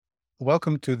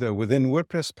Welcome to the Within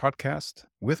WordPress podcast.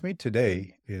 With me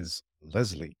today is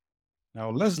Leslie. Now,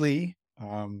 Leslie,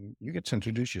 you get to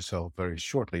introduce yourself very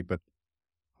shortly, but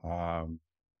um,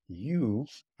 you,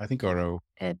 I think, are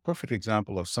a perfect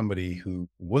example of somebody who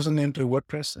wasn't into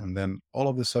WordPress, and then all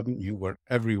of a sudden you were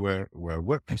everywhere where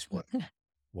WordPress was.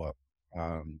 Well,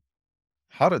 um,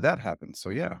 how did that happen? So,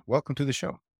 yeah, welcome to the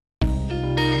show.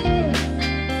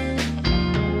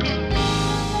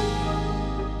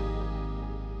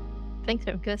 Thanks,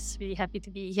 Marcus. Really happy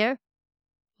to be here.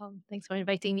 Thanks for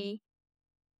inviting me.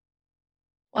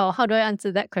 Well, how do I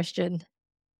answer that question?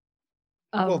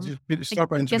 Well, Um, just I start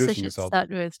by guess I introducing should yourself. start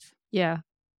with, yeah.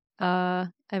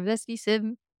 I'm Leslie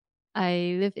Sim.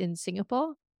 I live in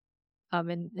Singapore.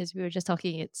 And as we were just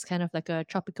talking, it's kind of like a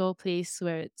tropical place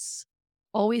where it's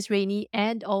always rainy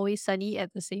and always sunny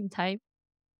at the same time.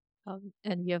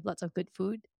 And we have lots of good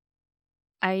food.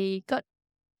 I got,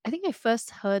 I think I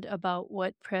first heard about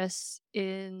WordPress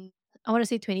in, I want to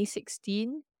say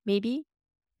 2016, maybe.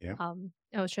 Yeah.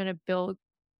 I was trying to build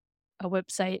a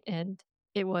website and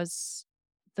it was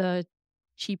the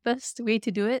cheapest way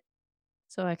to do it.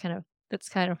 So that's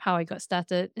kind of how I got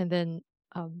started. And then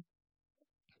um,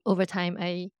 over time,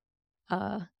 I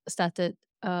started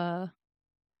a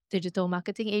digital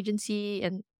marketing agency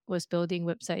and was building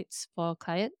websites for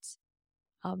clients.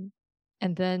 Um,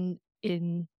 and then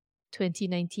in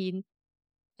 2019,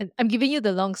 and I'm giving you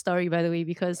the long story, by the way,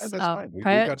 because That's fine. We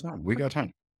prior, got time. We got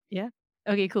time. yeah,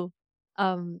 okay, cool.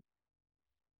 Um,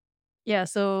 Yeah,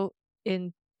 so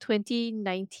in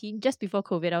 2019, just before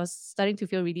COVID, I was starting to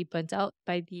feel really burnt out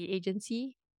by the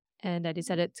agency, and I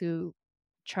decided to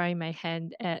try my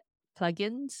hand at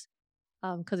plugins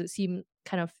because it seemed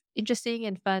kind of interesting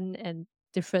and fun and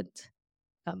different.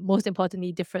 Most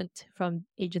importantly, different from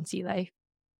agency life.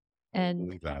 I And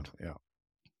believe that.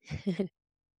 Yeah.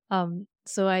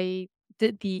 so I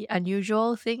did the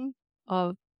unusual thing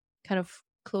of kind of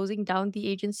closing down the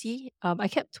agency. I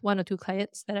kept one or two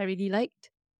clients that I really liked,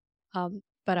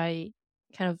 but I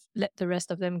kind of let the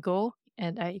rest of them go,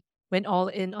 and I went all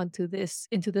in into this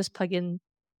plugin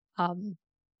um,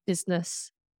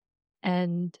 business.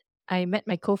 And I met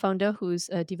my co-founder, who's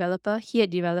a developer. He had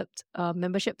developed a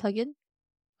membership plugin,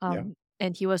 Yeah.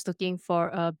 and he was looking for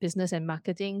a business and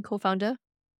marketing co-founder.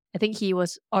 I think he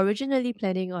was originally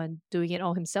planning on doing it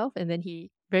all himself, and then he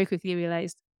very quickly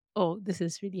realized, oh, this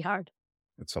is really hard.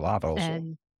 It's a lot also.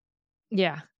 And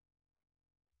yeah,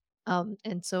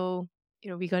 and so,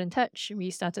 we got in touch.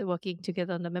 We started working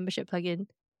together on the membership plugin,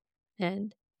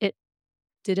 and it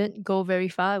didn't go very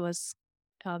far. It was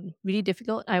really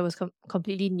difficult. I was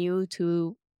completely new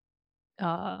to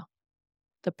uh,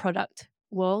 the product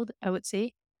world, I would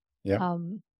say. Yeah.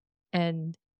 Um,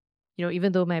 and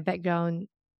even though my background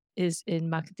is in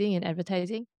marketing and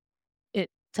advertising, it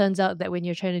turns out that when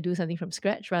you're trying to do something from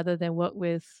scratch rather than work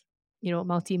with,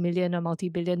 multi-million or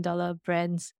multi-billion dollar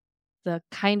brands, the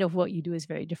kind of work you do is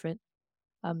very different.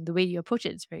 The way you approach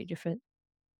it is very different.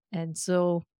 And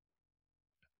so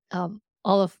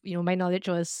all of my knowledge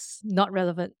was not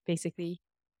relevant basically.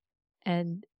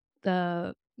 And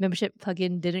the membership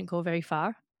plugin didn't go very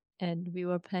far. And we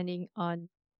were planning on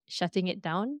shutting it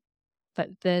down, but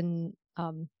then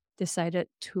decided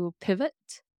to pivot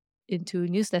into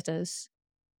newsletters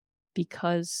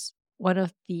because one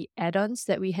of the add-ons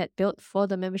that we had built for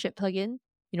the membership plugin,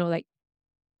 like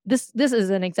this is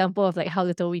an example of like how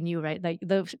little we knew, right? Like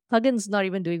the plugin's not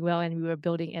even doing well, and we were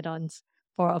building add-ons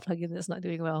for our plugin that's not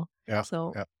doing well. Yeah.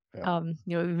 So, Yeah.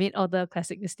 Yeah. we made all the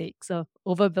classic mistakes of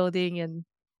overbuilding and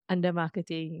under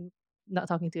marketing, not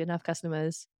talking to enough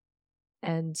customers,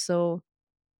 and so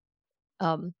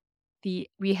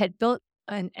we had built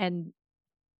an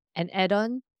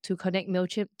add-on to connect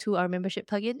Mailchimp to our membership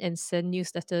plugin and send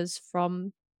newsletters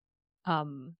from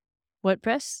um,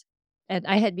 WordPress, and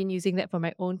I had been using that for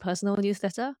my own personal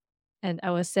newsletter, and I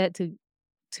was sad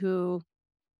to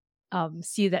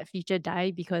see that feature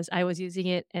die because I was using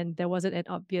it and there wasn't an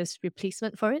obvious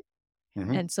replacement for it.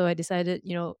 Hmm. And so I decided,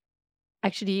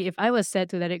 actually, if I was sad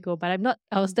to let it go, but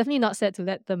I was definitely not sad to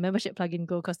let the membership plugin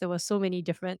go because there were so many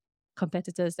different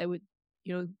competitors that would,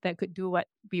 that could do what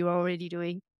we were already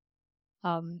doing.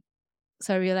 Um,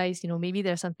 so I realized, maybe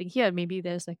there's something here. Maybe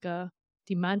there's like a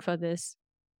demand for this.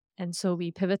 And so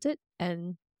we pivoted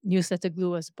and Newsletter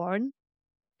Glue was born.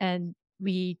 And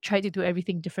we tried to do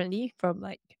everything differently from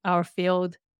like our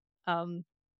failed um,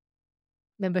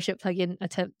 membership plugin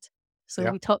attempt. So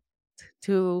Yeah. we talked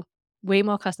to way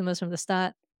more customers from the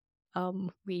start.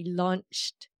 We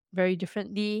launched very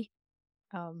differently.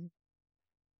 Um,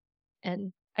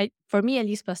 and for me, at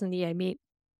least personally, I made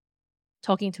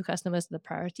talking to customers the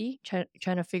priority, trying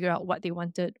to figure out what they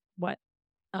wanted, what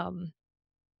um,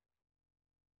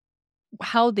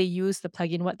 how they use the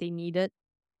plugin, what they needed.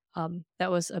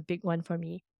 That was a big one for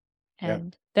me. Yeah.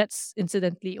 And that's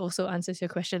incidentally also answers your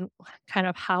question, kind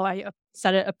of how I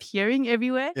started appearing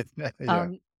everywhere. Yeah.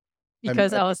 Um, And,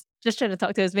 because I was just trying to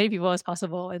talk to as many people as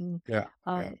possible, and yeah,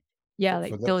 yeah. um, yeah,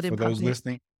 like build in For those public.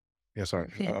 listening, yeah, sorry,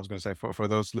 Yeah. I was going to say for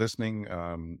those listening,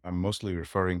 I'm mostly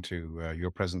referring to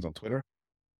your presence on Twitter.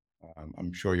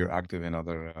 I'm sure you're active in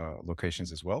other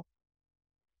locations as well.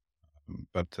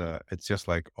 But it's just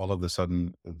like all of a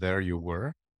sudden there you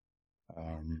were.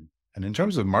 And in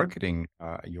terms of marketing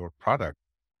your product,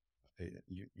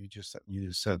 you just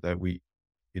said that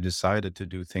you decided to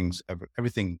do things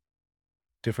everything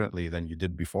differently than you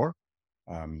did before.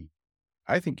 Um,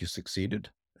 I think you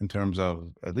succeeded in terms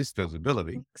of at least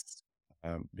visibility, Thanks.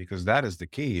 because that is the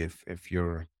key. If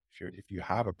you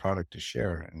have a product to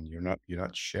share and you're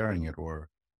not sharing it, or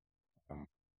um,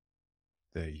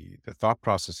 the thought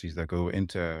processes that go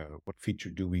into what feature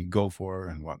do we go for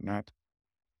and whatnot,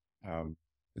 um,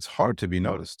 it's hard to be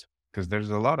noticed because there's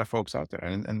a lot of folks out there.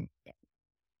 And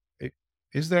it,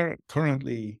 is there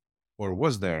currently, or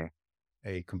was there,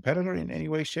 a competitor in any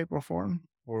way, shape, or form,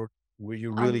 or were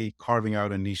you Um, really carving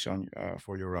out a niche on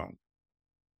for your own?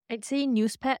 I'd say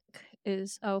Newspack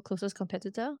is our closest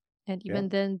competitor, and Yeah, even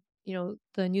then,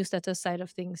 the newsletter side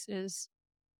of things is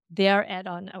their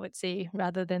add-on, I would say,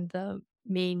 rather than the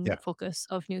main yeah, focus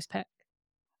of Newspack.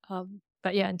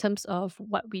 But yeah, in terms of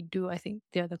what we do, I think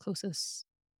they're the closest.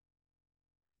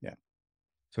 yeah.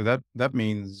 So that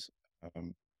means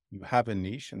um, you have a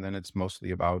niche, and then it's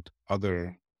mostly about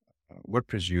other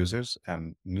WordPress users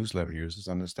and newsletter users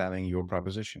understanding your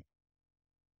proposition.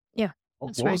 Yeah, What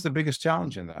that's was right. the biggest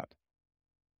challenge in that?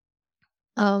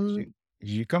 'Cause Um,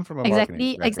 you come from a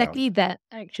marketing background. exactly that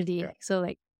Yeah, actually. So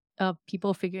like,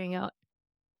 people figuring out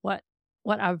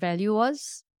what our value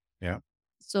was. yeah,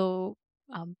 So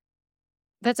um,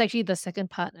 that's actually the second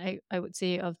part I would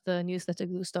say of the newsletter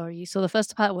glue story. So the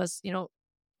first part was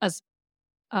us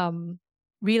um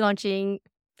relaunching,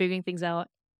 figuring things out,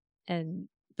 and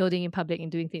building in public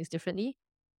and doing things differently.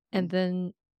 And mm,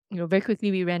 then, very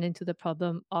quickly we ran into the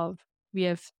problem of we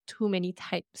have too many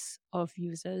types of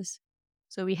users.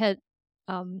 So we had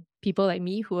people like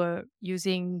me who are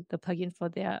using the plugin for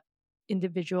their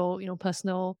individual,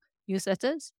 personal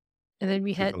newsletters. And then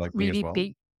we had people like me as really well.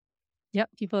 big, yep,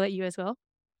 people like you as well.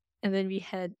 And then we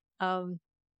had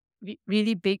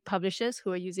really big publishers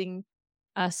who are using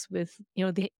us with,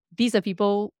 these are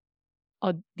people,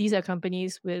 or these are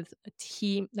companies with a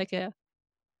team, like a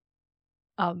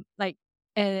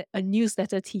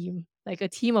newsletter team, like a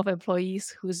team of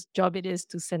employees whose job it is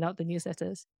to send out the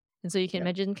newsletters. And so you can Yeah.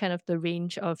 imagine kind of the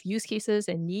range of use cases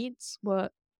and needs were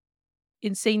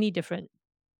insanely different.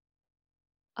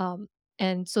 Um,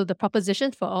 and so the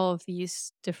proposition for all of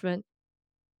these different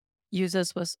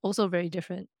users was also very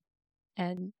different.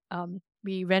 And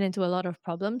we ran into a lot of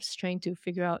problems trying to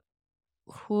figure out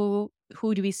who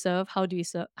do we serve, how do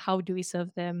we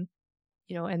serve them,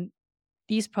 and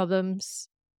these problems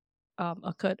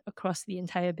occurred across the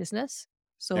entire business.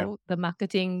 Yeah. So the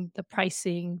marketing, the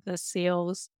pricing, the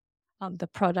sales, the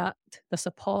product, the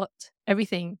support,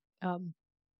 everything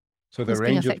So the was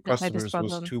being range of affected by this customers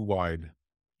was problem. too wide.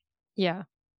 Yeah.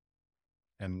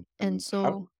 And And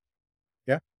how, so,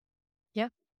 yeah, yeah,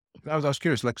 I was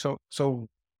curious, like,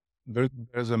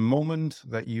 there's a moment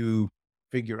that you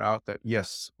figure out that,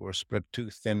 yes, we're spread too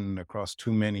thin across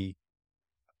too many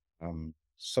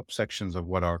subsections of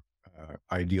what our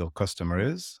ideal customer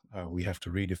is. We have to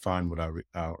redefine what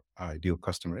our ideal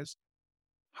customer is.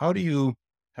 How do you,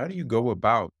 how do you go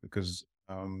about, because,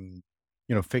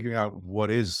 figuring out what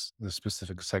is the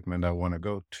specific segment I want to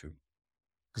go to?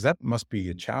 Because that must be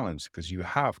a challenge because you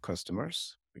have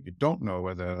customers, but you don't know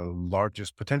where the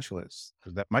largest potential is.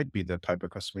 Because that might be the type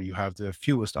of customer you have the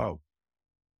fewest of.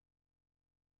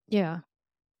 yeah.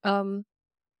 Um,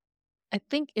 I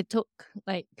think it took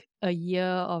like a year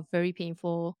of very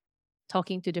painful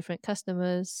talking to different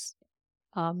customers,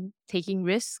 taking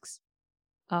risks,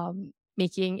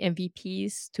 making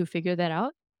MVPs to figure that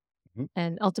out. Mhm.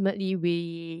 And ultimately,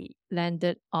 we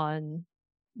landed on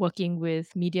working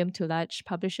with medium to large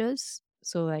publishers.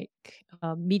 So, like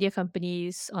media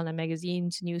companies, online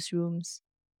magazines, newsrooms,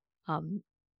 um,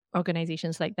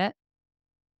 organizations like that.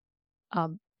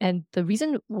 And the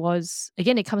reason was,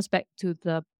 again, it comes back to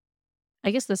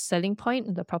I guess, the selling point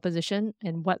and the proposition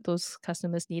and what those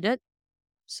customers needed.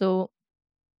 So,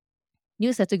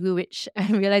 newsletter glue, which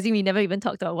I'm realizing we never even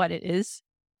talked about what it is.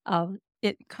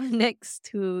 It connects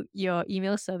to your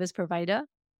email service provider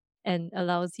and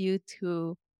allows you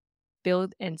to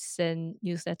build and send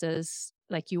newsletters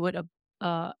like you would a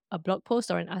a blog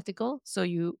post or an article. So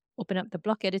you open up the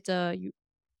blog editor,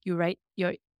 you write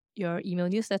your email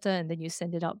newsletter, and then you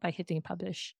send it out by hitting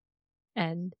publish.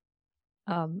 And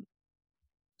um,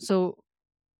 so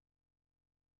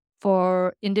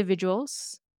for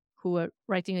individuals who were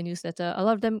writing a newsletter, a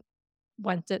lot of them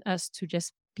wanted us to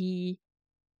just be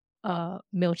a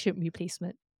MailChimp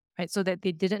replacement, right? So that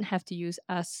they didn't have to use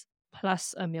us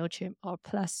plus a MailChimp or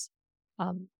plus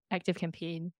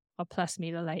ActiveCampaign or plus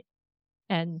MailerLite.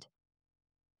 And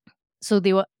so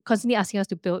they were constantly asking us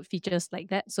to build features like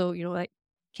that. So, like,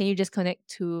 can you just connect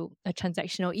to a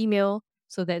transactional email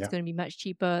so that it's Yeah. going to be much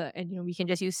cheaper? And, we can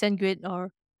just use SendGrid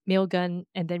or Mailgun,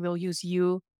 and then we'll use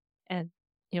you, and,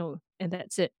 and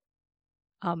that's it.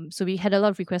 So we had a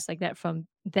lot of requests like that from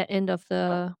that end of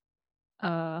the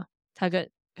uh,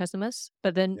 target customers.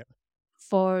 But then Yeah.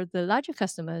 for the larger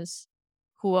customers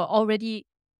who are already,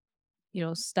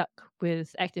 stuck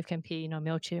with ActiveCampaign or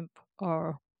MailChimp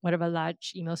or whatever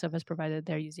large email service provider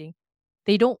they're using,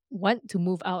 they don't want to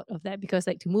move out of that, because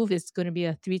like to move is going to be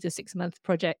a 3 to 6 month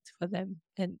project for them,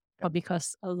 and Yeah. probably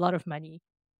cost a lot of money,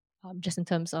 just in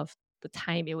terms of the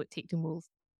time it would take to move.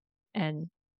 And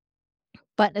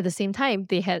but at the same time,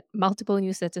 they had multiple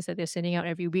newsletters that they're sending out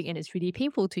every week, and it's really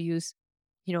painful to use,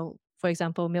 for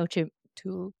example, MailChimp,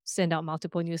 to send out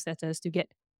multiple newsletters, to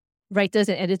get writers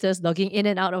and editors logging in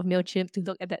and out of MailChimp to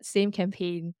look at that same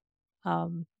campaign.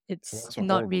 Well, It's that's a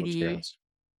not horrible really, experience.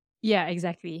 yeah,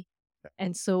 exactly. Yeah.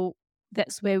 And so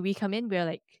that's where we come in. We're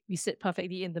like, we sit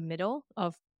perfectly in the middle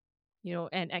of,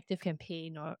 an active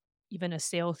campaign or even a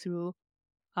sale through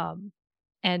um,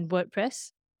 and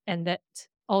WordPress, and that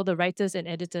all the writers and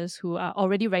editors who are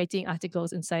already writing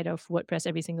articles inside of WordPress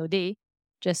every single day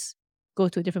just go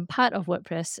to a different part of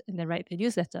WordPress and then write the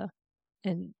newsletter.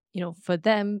 And, for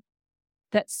them,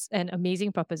 that's an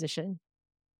amazing proposition.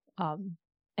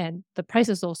 And the price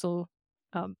is also,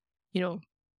 um, you know,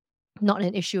 not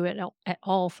an issue at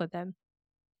all for them.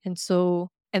 And so,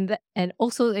 and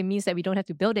also it means that we don't have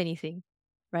to build anything,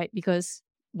 right? Because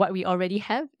what we already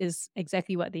have is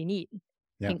exactly what they need.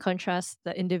 Yeah. In contrast,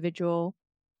 the individual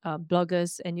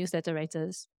bloggers and newsletter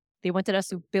writers, they wanted us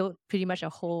to build pretty much a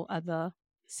whole other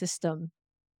system.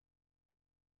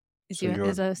 So Is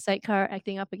you're, a sidecar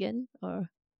acting up again? Or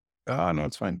no,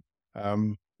 it's fine.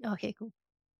 Um, okay, cool.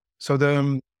 so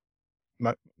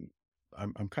my,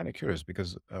 I'm kind of curious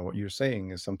because what you're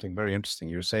saying is something very interesting.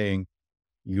 You're saying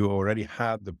you already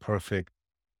had the perfect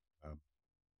uh,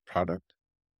 product.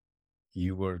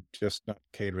 You were just not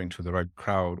catering to the right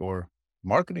crowd or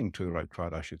marketing to the right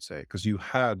crowd, I should say, because you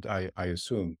had, I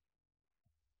assume,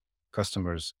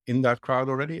 customers in that crowd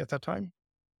already at that time.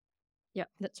 Yeah,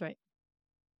 that's right.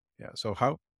 Yeah. So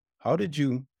how did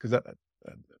you? Because uh,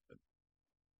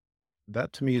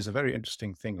 that to me is a very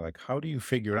interesting thing. Like, how do you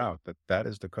figure out that that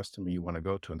is the customer you want to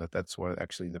go to, and that that's where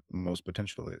actually the most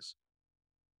potential is?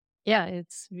 Yeah,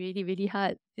 it's really, really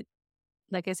hard.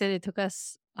 Like I said, it took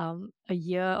us a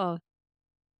year of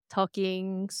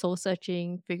talking, soul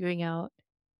searching, figuring out.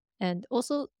 And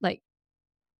also, like,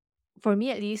 for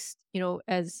me at least,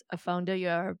 as a founder,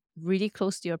 you're really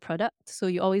close to your product. So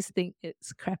you always think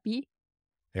it's crappy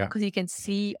Yeah. because you can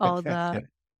see all Yeah. the Yeah.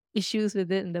 issues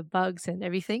with it and the bugs and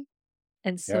everything.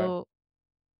 And Yeah. so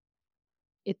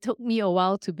it took me a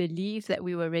while to believe that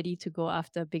we were ready to go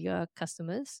after bigger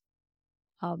customers,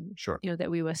 Sure.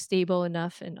 that we were stable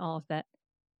enough and all of that.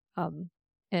 Um,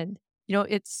 and,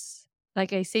 it's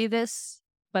like I say this,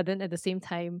 but then at the same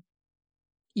time,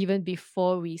 even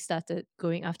before we started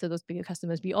going after those bigger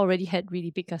customers, we already had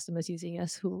really big customers using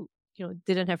us who,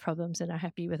 didn't have problems and are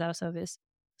happy with our service.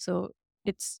 So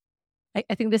it's,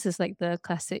 I think this is like the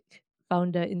classic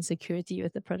founder insecurity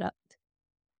with the product.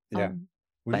 Yeah. Um,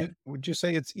 Would but you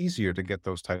say it's easier to get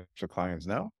those types of clients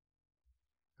now?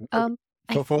 I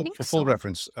For think full so.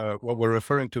 reference, what we're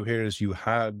referring to here is you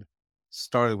had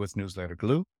started with Newsletter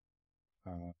Glue.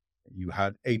 Uh, you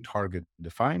had a target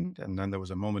defined, and then there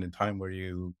was a moment in time where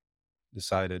you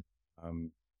decided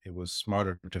it was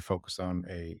smarter to focus on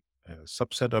a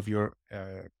subset of your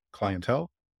clientele,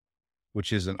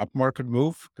 which is an upmarket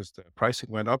move because the pricing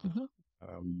went up, Mhm.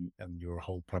 and your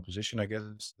whole proposition, I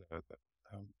guess, the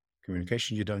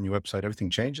communication you done on your website, everything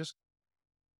changes.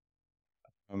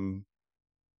 Um,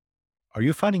 are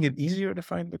you finding it easier to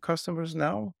find the customers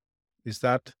now? Is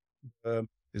that uh,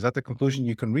 is that the conclusion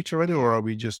you can reach already, or are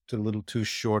we just a little too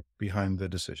short behind the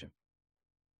decision?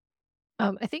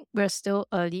 I think we're still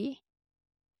early.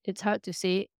 It's hard to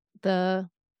say. The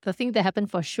the thing that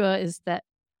happened for sure is that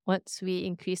once we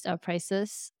increased our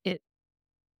prices, it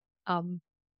um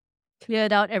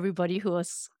cleared out everybody who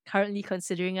was currently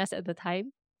considering us at the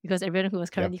time, because everyone who was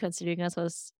Yeah, currently considering us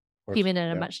was course. came in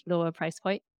at a Yeah. much lower price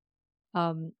point.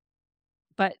 Um,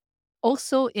 but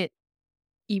also it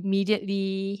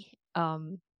immediately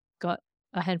got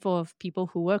a handful of people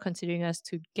who were considering us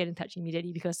to get in touch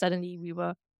immediately because suddenly we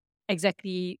were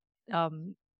exactly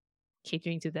um,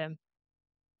 catering to them.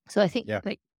 So I think Yeah.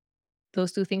 like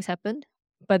those two things happened.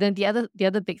 But then the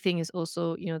other big thing is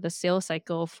also, the sales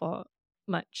cycle for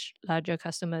much larger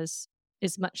customers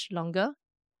is much longer.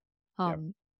 Yeah.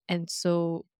 Um, and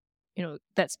so,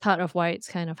 that's part of why it's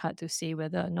kind of hard to say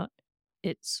whether or not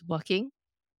it's working.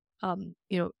 Um,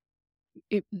 you know,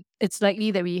 it's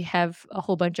likely that we have a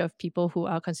whole bunch of people who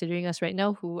are considering us right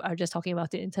now who are just talking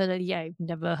about it internally. I've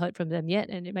never heard from them yet,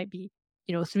 and it might be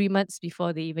 3 months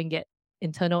before they even get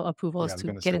internal Yeah. I approvals was to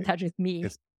going to get in say touch with me.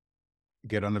 it's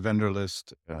get on the vendor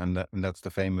list, and that's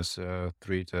the famous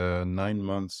 3 to 9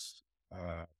 months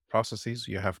processes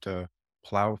you have to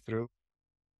plow through.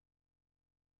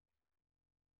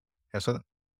 Yeah. So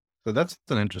that's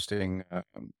an interesting,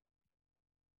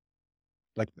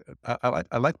 like,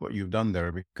 I like what you've done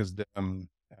there because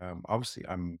obviously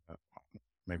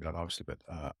maybe not obviously, but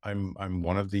I'm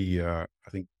one of the I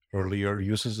think earlier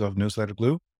users of Newsletter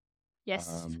Glue,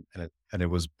 Yes. and it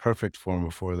was perfect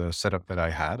for the setup that I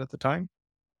had at the time.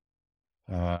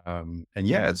 And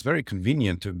yeah, it's very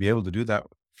convenient to be able to do that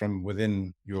from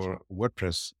within your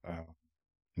WordPress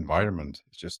environment.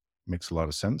 It just makes a lot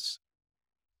of sense.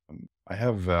 I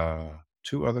have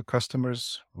two other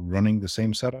customers running the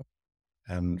same setup,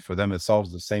 and for them, it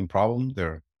solves the same problem.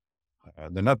 They're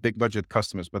not big budget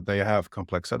customers, but they have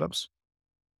complex setups,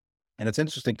 and it's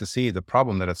interesting to see the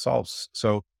problem that it solves.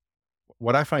 So,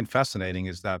 what I find fascinating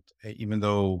is that even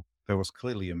though there was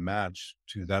clearly a match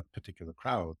to that particular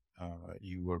crowd,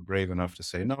 you were brave enough to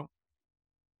say no.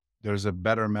 There's a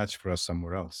better match for us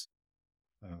somewhere else.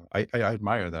 I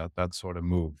admire that sort of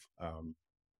move.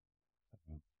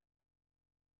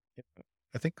 Yeah,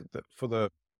 I think that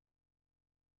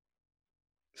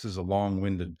this is a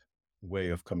long-winded way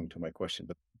of coming to my question,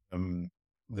 but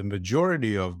the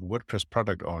majority of WordPress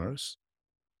product owners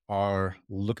are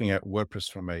looking at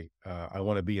WordPress from I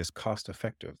want to be as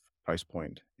cost-effective price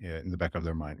point in the back of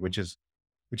their mind, which is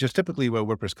typically where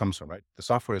WordPress comes from, right? The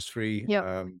software is free.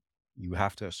 Yep. You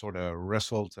have to sort of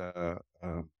wrestle to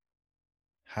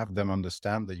have them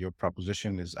understand that your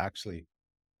proposition is actually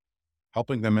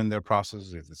helping them in their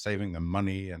process, it's saving them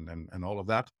money and all of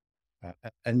that.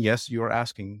 And yes, you're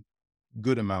asking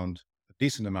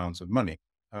decent amounts of money.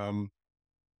 Um,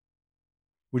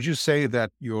 would you say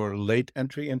that your late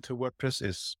entry into WordPress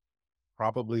is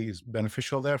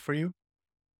beneficial there for you?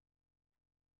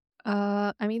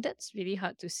 I mean, that's really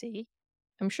hard to say.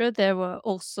 I'm sure there were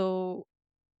also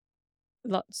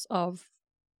lots of,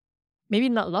 maybe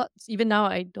not lots. Even now,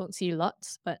 I don't see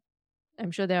lots, but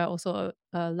I'm sure there are also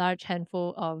a large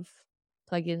handful of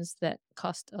plugins that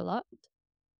cost a lot.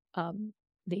 Um,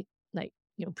 they like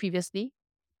previously.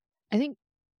 I think.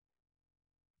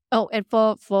 Oh, and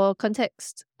for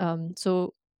context,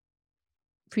 so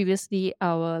previously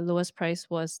our lowest price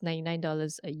was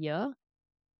 $99 a year.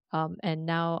 And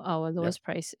now our Yeah, lowest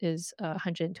price is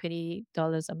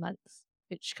 $120 a month,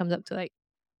 which comes up to like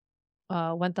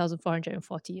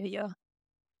 1,440 a year.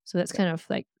 So that's yeah, kind of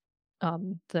like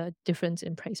the difference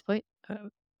in price point.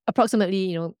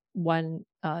 Approximately, one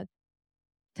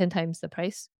 10 times the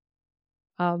price.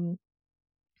 Um,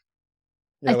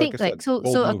 I yeah. Like think I like said, so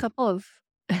bold a move. couple of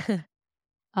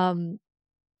um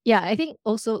yeah, I think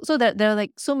also so that there are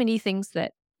like so many things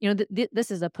that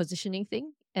this is a positioning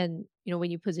thing, and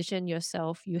when you position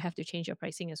yourself, you have to change your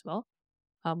pricing as well.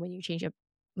 When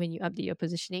you update your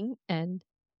positioning, and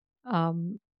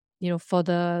um for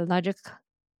the larger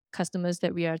customers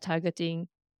that we are targeting,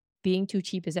 being too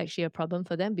cheap is actually a problem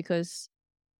for them because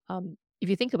if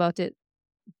you think about it,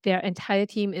 their entire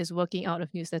team is working out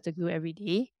of Newsletter Glue every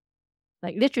day,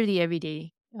 like literally every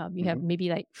day. You have Hmm. maybe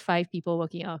like 5 people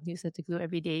working out of Newsletter Glue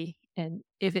every day, and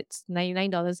if it's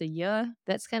 $99 a year,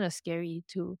 that's kind of scary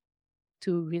to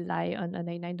rely on a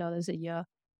 $99 a year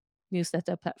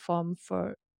newsletter platform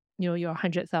for your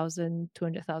 100,000,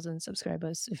 200,000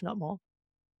 subscribers, if not more.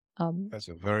 Um, That's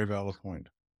a very valid point.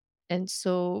 and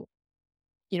so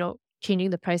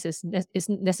changing the price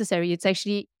isn't necessary. It's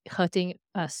actually hurting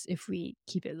us if we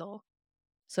keep it low.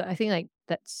 So I think like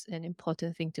that's an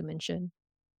important thing to mention.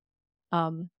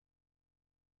 Um,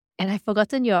 and I've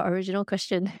forgotten your original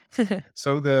question.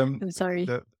 So I'm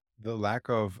sorry. the lack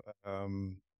of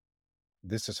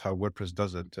this is how WordPress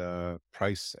does it.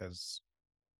 Price as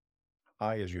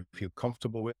high as you feel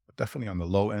comfortable with, but definitely on the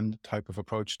low end type of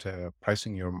approach to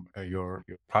pricing your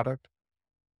product.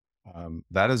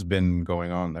 That has been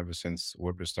going on ever since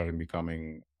WordPress started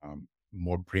becoming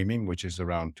more premium, which is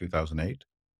around 2008.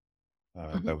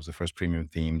 Mhm. That was the first premium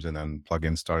themes, and then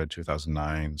plugins started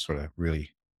 2009, sort of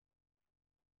really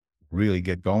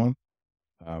get going.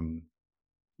 Um,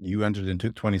 you entered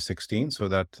into 2016, so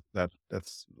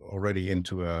that's already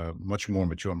into a much more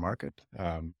mature market.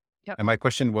 Yep. And my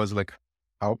question was like,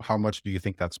 how much do you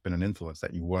think that's been an influence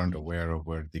that you weren't aware of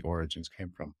where the origins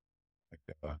came from, like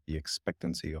the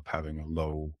expectancy of having a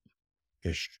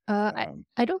low-ish. Uh, I Um,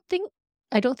 I don't think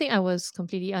I don't think I was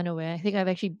completely unaware. I think I've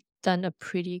actually done a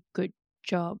pretty good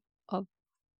job of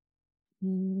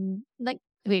like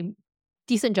okay,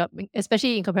 decent job,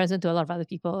 especially in comparison to a lot of other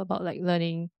people about like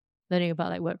learning about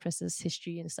like WordPress's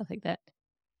history and stuff like that.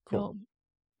 You cool. know,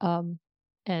 um,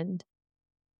 and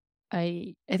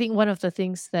I think one of the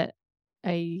things that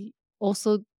I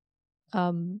also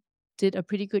um did a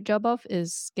pretty good job of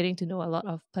is getting to know a lot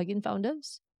of plugin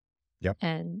founders Yep.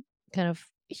 and kind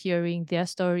of hearing their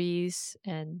stories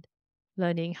and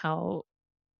learning how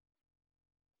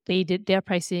they did their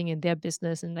pricing and their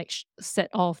business and like set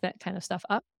all of that kind of stuff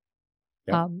up.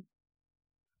 Yep. Um,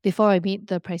 Before I made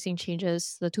the pricing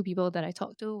changes, the two people that I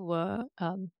talked to were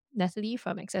Natalie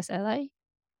from Access Ally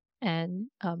and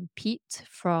Pete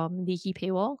from Leaky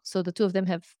Paywall. So the two of them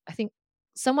have, I think,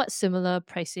 somewhat similar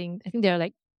pricing. I think they're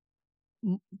like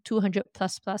 200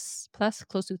 plus,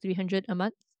 close to 300 a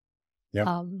month. Yep.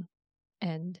 Um,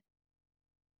 and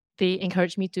they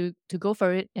encouraged me to go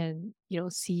for it and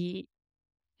see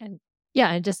and yeah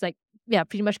and just like yeah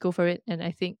pretty much go for it, and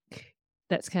I think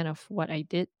that's kind of what I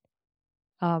did.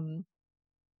 um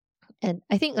and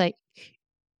I think like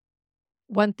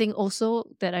one thing also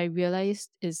that I realized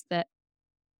is that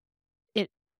it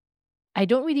I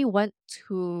don't really want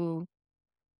to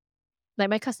like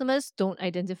my customers don't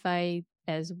identify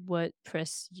as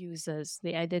WordPress users.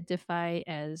 They identify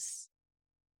as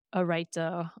a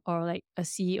writer or like a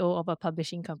CEO of a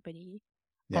publishing company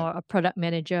Yeah. or a product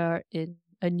manager in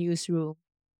a newsroom.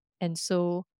 And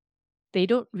so they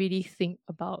don't really think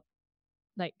about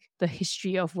like the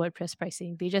history of WordPress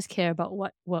pricing. They just care about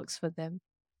what works for them.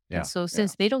 And Yeah. so Yeah.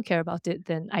 since they don't care about it,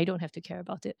 then I don't have to care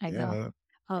about it either. Yeah.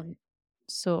 Um,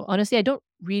 so honestly, I don't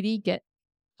really get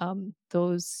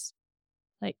those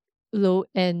like low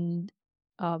end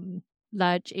um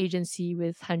large agency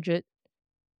with 100,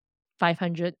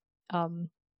 500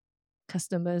 um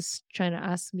customers trying to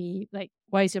ask me like,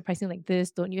 why is your pricing like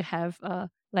this? Don't you have a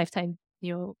lifetime,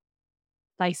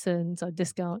 license or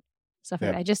discount, stuff like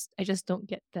Yeah. that. I just don't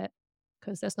get that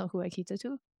because that's not who I cater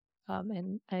to.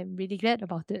 And I'm really glad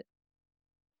about it.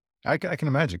 I can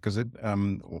imagine because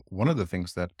one of the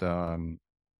things that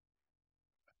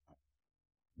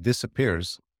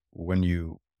disappears when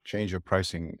you change your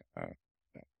pricing,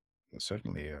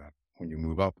 certainly when you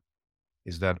move up,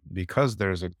 is that because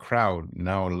there's a crowd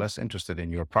now less interested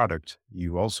in your product,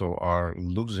 you also are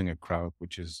losing a crowd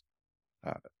which is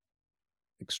uh,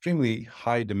 extremely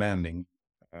high demanding,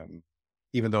 um,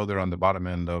 even though they're on the bottom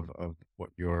end of what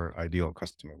your ideal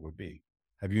customer would be.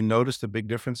 Have you noticed a big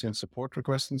difference in support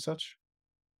requests and such?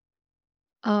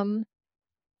 Um,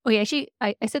 okay, actually,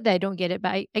 I said that I don't get it,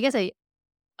 but I guess I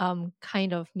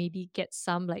kind of maybe get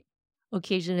some like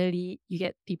occasionally you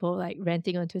get people like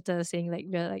ranting on Twitter saying like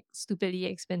we're like stupidly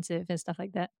expensive and stuff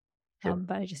like that. Sure.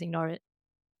 But I just ignore it.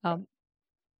 Um,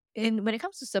 and when it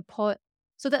comes to support,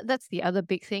 so that's the other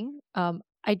big thing.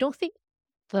 I don't think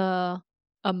the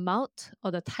amount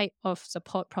or the type of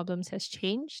support problems has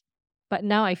changed, but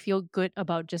now I feel good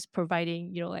about just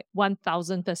providing, like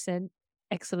 1000%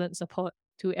 excellent support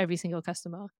to every single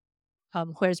customer.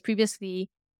 Whereas previously,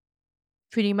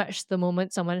 pretty much the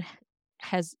moment someone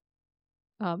has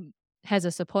um has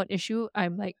a support issue,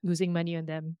 I'm like losing money on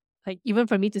them. Like even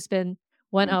for me to spend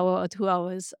 1 hour or 2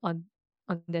 hours on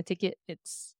their ticket,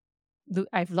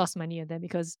 I've lost money on them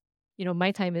because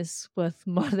my time is worth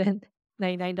more than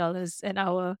 $99 an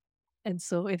hour, and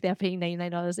so if they're paying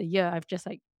 $99 a year, I've just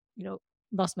like you know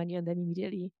lost money on them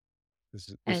immediately. This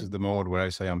is And the moment where I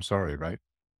say I'm sorry, right?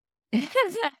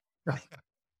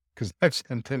 Because I've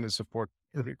sent in a support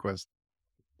request.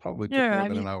 Probably took no, more I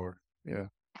than mean, an hour. Yeah.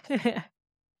 Yeah.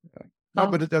 No,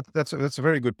 but um, that's a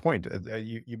very good point.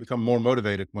 You become more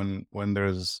motivated when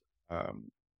there's um,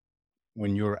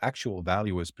 when your actual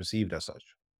value is perceived as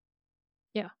such.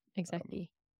 yeah, Um,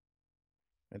 exactly,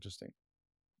 interesting.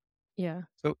 yeah.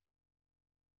 So,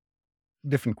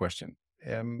 different question.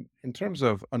 In terms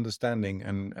of understanding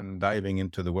and diving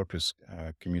into the WordPress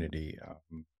community,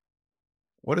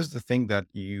 what is the thing that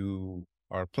you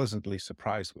are pleasantly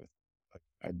surprised with? Like,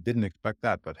 I didn't expect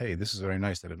that, but hey, this is very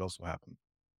nice that it also happened.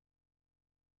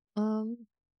 Um,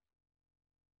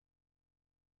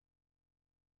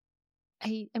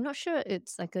 I'm not sure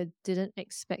it's like a didn't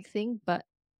expect thing, but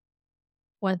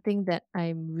one thing that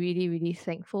I'm really, really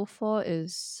thankful for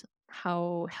is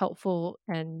how helpful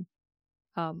and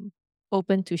um,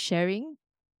 open to sharing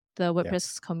the Yeah.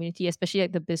 WordPress community, especially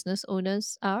like the business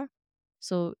owners are.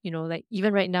 So, like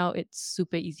even right now, it's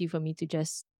super easy for me to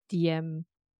just DM,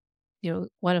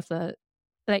 one of the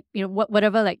like,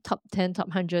 whatever like top 10, top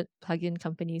 100 plugin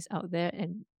companies out there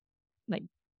and like,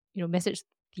 message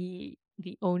the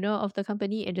owner of the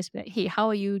company and just be like, hey, how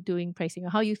are you doing pricing or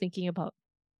how are you thinking about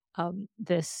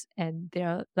this? And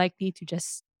they're likely to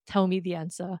just tell me the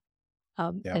answer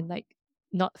Yeah. and like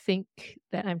not think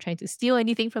that I'm trying to steal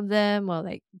anything from them or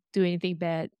like do anything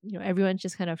bad. Everyone's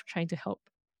just kind of trying to help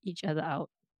each other out.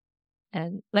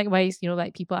 And likewise,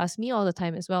 like people ask me all the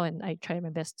time as well, and I try my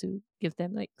best to give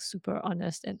them like super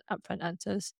honest and upfront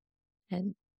answers.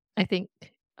 And I think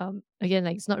again,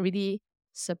 like it's not really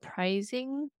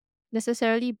surprising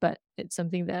necessarily, but it's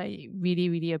something that I really,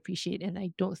 really appreciate, and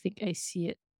I don't think I see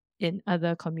it in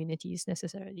other communities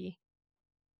necessarily.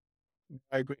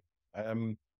 I agree. I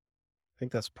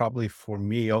think that's probably for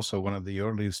me also one of the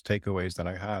earliest takeaways that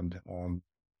I had.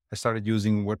 I started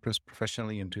using WordPress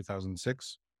professionally in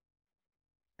 2006,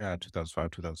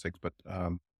 2005, 2006. But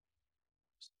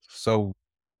so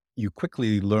you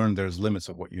quickly learn there's limits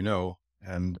of what you know.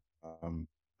 And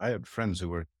I had friends who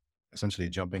were essentially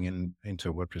jumping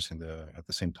into WordPress at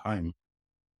the same time.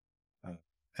 Uh,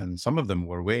 and some of them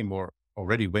were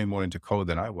already way more into code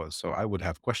than I was. So I would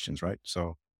have questions, right?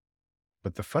 So,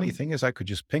 but the funny thing is I could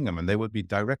just ping them and they would be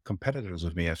direct competitors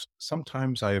with me.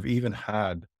 Sometimes I have even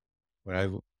had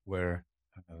where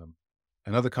um,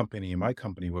 another company and my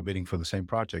company were bidding for the same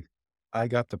project. I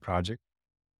got the project,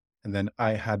 and then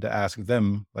I had to ask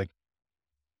them, like,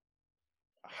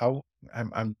 how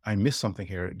I missed something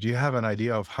here. Do you have an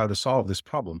idea of how to solve this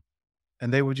problem?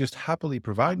 And they would just happily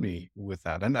provide me with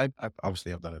that. And I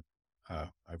obviously have done it.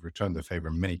 I've returned the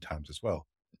favor many times as well.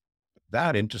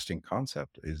 That interesting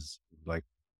concept is like,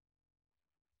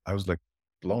 I was like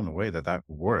blown away that that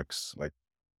works. Like,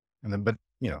 and then, but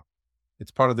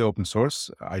it's part of the open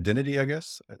source identity, I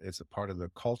guess. It's a part of the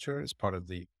culture. It's part of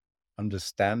the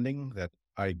understanding that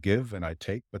I give and I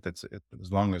take, but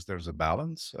as long as there's a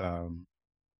balance,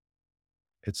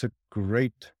 it's a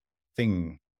great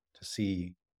thing to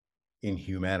see in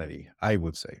humanity, I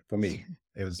would say. For me,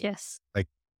 it was Yes. like,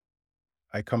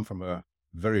 I come from a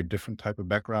very different type of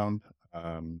background.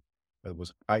 Um, it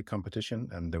was high competition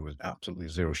and there was absolutely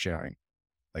zero sharing.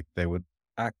 Like they would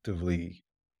actively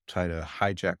try to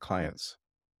hijack clients.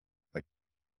 Like,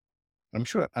 I'm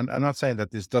sure, I'm not saying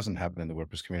that this doesn't happen in the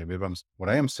WordPress community, but what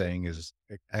I am saying is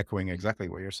echoing exactly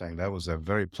what you're saying. That was a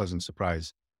very pleasant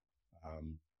surprise.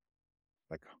 Um,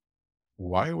 like,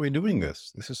 why are we doing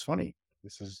this? This is funny.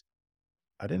 This is,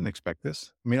 I didn't expect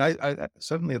this. I mean,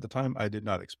 certainly at the time, I did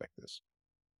not expect this.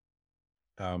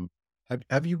 Um,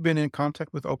 have you been in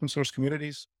contact with open source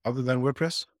communities other than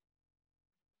WordPress?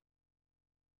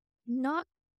 Not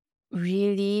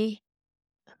really.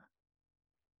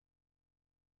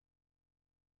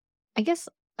 I guess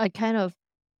I kind of,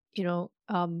 you know,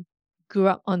 um, grew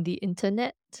up on the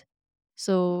internet.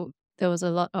 So there was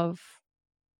a lot of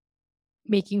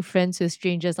making friends with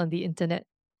strangers on the internet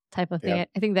type of thing. Yeah.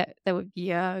 I think that would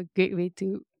be a great way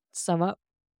to sum up,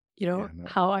 Yeah. No.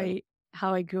 how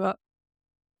I grew up.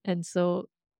 And so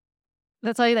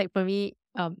that's why like for me,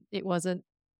 it wasn't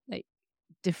like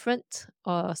different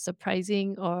or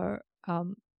surprising or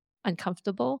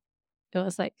uncomfortable. It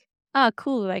was like,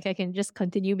 cool, like I can just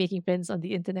continue making friends on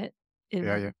the internet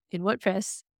Yeah. in Yeah. in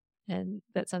WordPress. And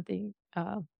that's something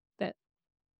that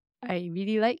I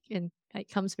really like and it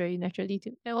comes very naturally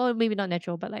to well, maybe not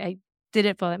natural, but like I did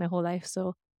it for like my whole life.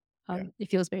 So Yeah. it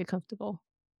feels very comfortable.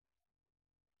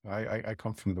 I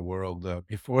come from the world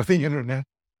before the internet.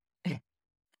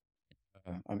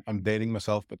 I'm dating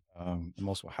myself, but I'm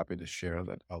also happy to share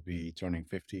that I'll be turning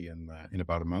 50 in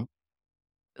about a month.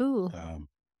 Ooh. Um,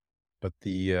 but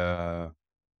the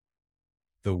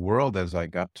world as I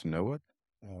got to know it,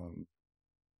 um,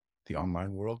 the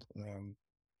online world, and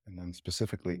then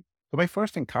specifically, so my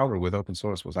first encounter with open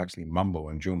source was actually Mumbo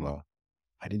and Joomla.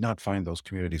 I did not find those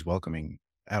communities welcoming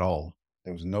at all.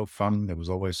 There was no fun. There was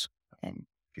always,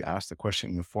 if you asked the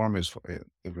question in the forum,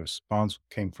 the response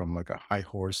came from like a high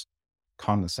horse,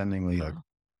 condescendingly, like, Oh.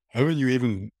 haven't you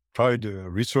even tried to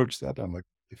research that? I'm like,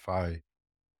 if I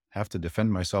have to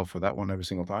defend myself for that one every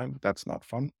single time, that's not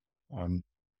fun. Um,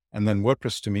 and then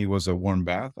WordPress to me was a warm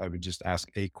bath. I would just ask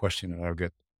a question and I would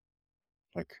get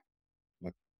like,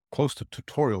 like close to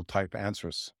tutorial type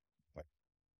answers. Like,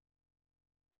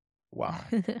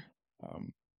 wow.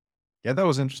 Um, yeah, that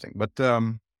was interesting. But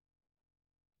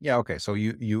Yeah, okay. So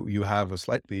you have a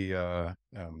slightly,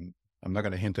 I'm not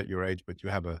gonna hint at your age, but you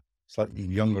have a slightly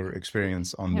younger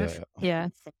experience on Have the yeah,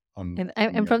 on and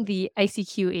I'm the from the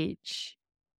ICQ age.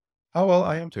 oh, well,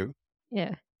 I am too.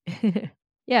 Yeah.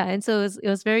 Yeah, and so it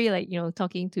was very, like,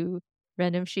 talking to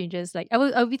random strangers, like, I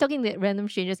would be talking to random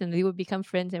strangers, and they would become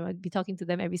friends, and I'd be talking to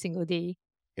them every single day.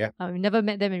 Yeah, Never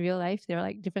met them in real life, they're,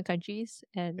 like, different countries,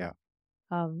 and, yeah.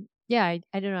 yeah,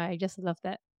 I don't know, I just love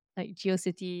that, like,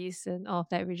 GeoCities and all of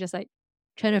that. We're just, like,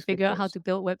 trying to Nice figure out how pictures. to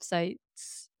build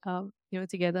websites,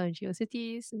 together on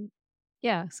GeoCities, and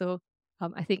yeah, so,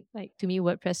 I think, like, to me,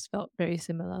 WordPress felt very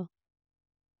similar.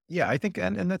 Yeah, I think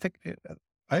and I think,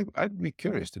 I'd be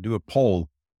curious to do a poll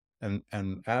and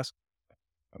ask,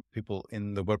 people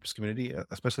in the WordPress community,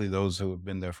 especially those who have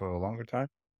been there for a longer time,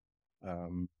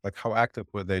 like how active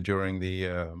were they during the,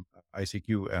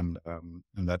 ICQ and,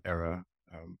 in that era?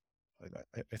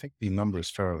 I think the number is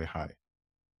fairly high.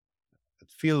 It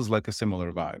feels like a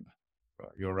similar vibe.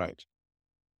 You're right.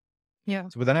 Yeah.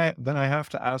 So, but then I have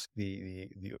to ask the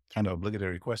kind of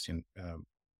obligatory question.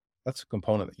 That's a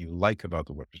component that you like about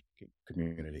the WordPress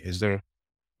community. Is there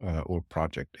or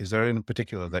project? Is there in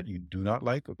particular that you do not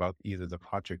like about either the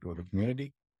project or the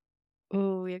community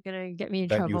Oh, you're gonna get me in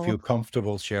that you feel trouble.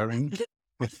 comfortable sharing?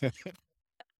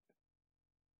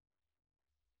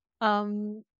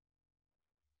 Um,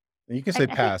 You can I say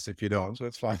I think pass if you don't, so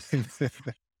it's fine.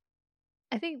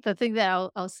 I think the thing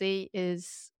that I'll say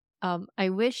is, I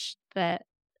wish that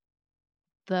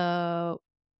the,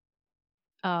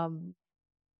 um,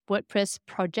 WordPress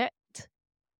project,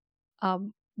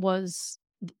 was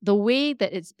the way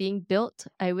that it's being built,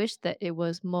 I wish that it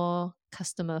was more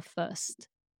customer first,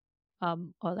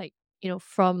 or, like,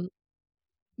 from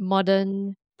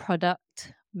modern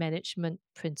product management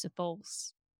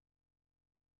principles.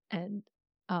 And,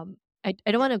 I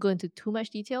don't Yeah. wanna go into too much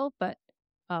detail, but,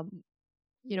 um,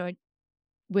 you know,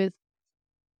 with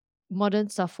modern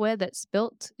software that's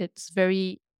built, it's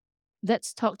very,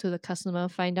 let's talk to the customer,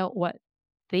 find out what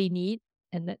they need,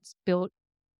 and let's build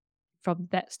from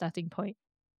that starting point,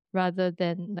 rather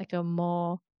than like a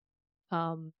more,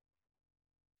 um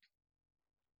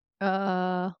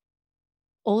uh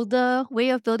older way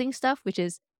of building stuff, which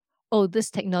is, oh,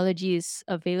 this technology is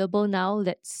available now,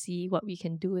 let's see what we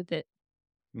can do with it.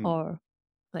 Hmm. Or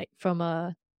like from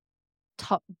a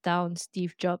top down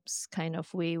Steve Jobs kind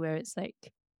of way, where it's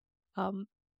like, um,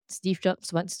 Steve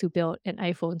Jobs wants to build an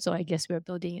iPhone, so I guess we're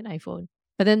building an iPhone.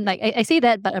 But then, Yeah. like, I say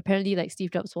that, but apparently, like,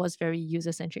 Steve Jobs was very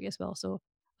user centric as well. So,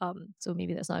 so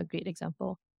maybe that's not a great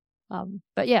example.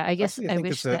 But yeah, I guess Actually, I I think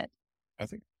wish it's a. that. I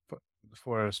think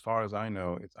for as far as I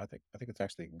know, it's. I think it's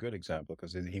actually a good example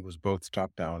because he was both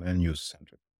top down and user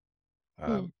centric.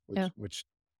 Mm, yeah,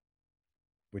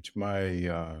 Which my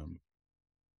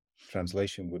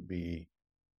translation would be,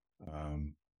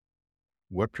 um,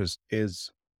 WordPress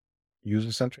is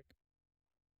user centric.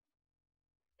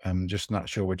 I'm just not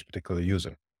sure which particular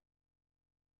user.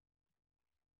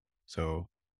 So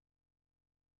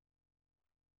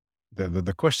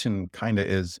the question kind of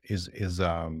is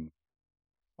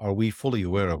are we fully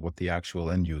aware of what the actual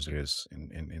end user is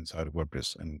inside of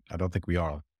WordPress? And I don't think we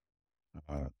are.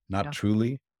 Not yeah,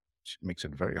 truly, which makes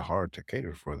it very hard to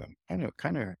cater for them.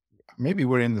 Kind of. Maybe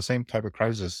we're in the same type of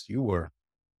crisis you were.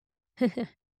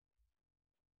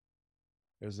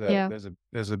 yeah,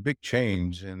 There's a big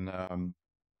change in,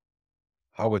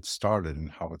 how it started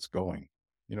and how it's going.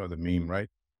 You know the meme, right?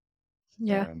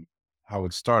 yeah, And how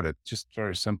it started, just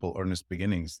very simple, earnest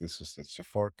beginnings. It's a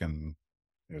fork, and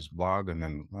there's blog, and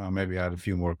then maybe add a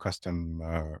few more custom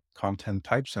content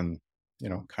types, and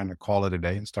kind of call it a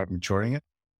day and start maturing it.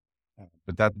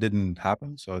 But that didn't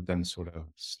happen, so it then sort of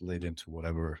slid into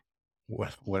wherever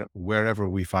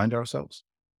we find ourselves.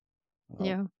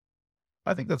 Uh, yeah,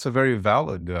 I think that's a very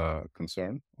valid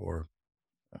concern or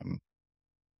um,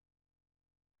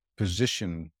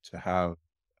 position to have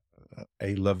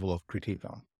a level of critique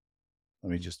on.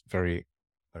 Let me just very,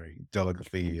 very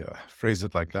delicately phrase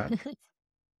it like that.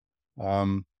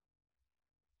 Um,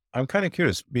 I'm kind of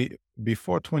curious.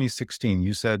 Before 2016,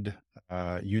 you said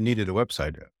you needed a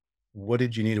website. What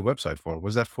did you need a website for?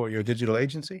 Was that for your digital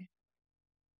agency?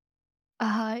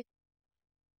 uh,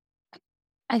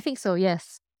 I think so.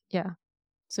 Yes, yeah.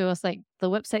 So it was like the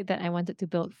website that I wanted to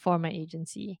build for my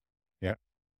agency. Yeah,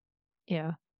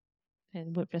 Yeah,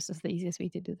 and WordPress is the easiest way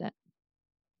to do that.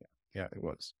 yeah, it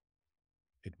was.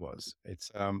 It was.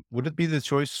 It's. Would it be the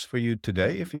choice for you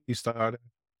today if you started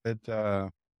at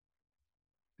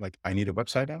like I need a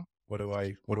website now? What do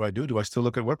I do? Do I still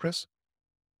look at WordPress?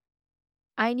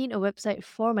 I need a website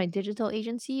for my digital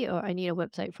agency, or I need a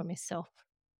website for myself.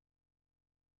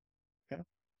 Yeah,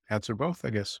 answer both,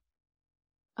 I guess.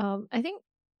 I think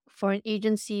for an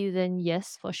agency, then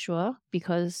yes, for sure,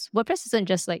 because WordPress isn't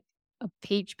just like a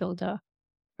page builder,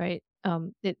 right?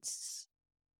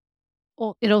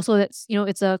 It also lets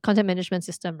it's a content management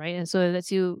system, right? And so it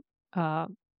lets you uh,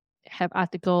 have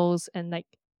articles and like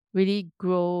really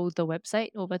grow the website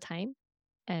over time.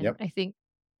 And Yep. I think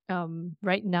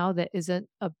right now there isn't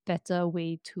a better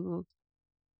way to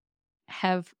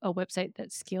have a website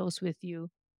that scales with you,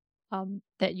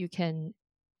 that you can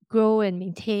grow and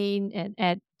maintain and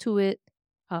add to it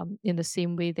in the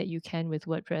same way that you can with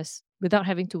WordPress without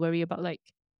having to worry about like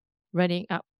running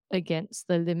up against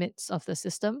the limits of the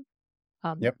system,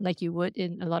 Yep. like you would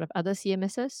in a lot of other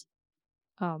CMSs.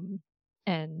 Um,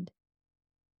 and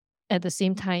at the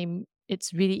same time,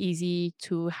 it's really easy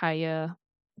to hire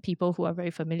people who are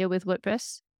very familiar with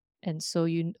WordPress. And so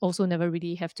you also never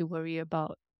really have to worry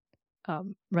about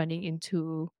running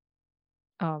into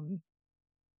um,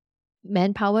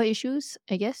 manpower issues,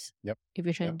 I guess, Yep. if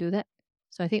you're trying Yep. to do that.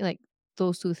 So I think like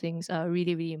those two things are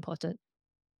really, really important.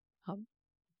 Um,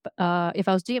 but if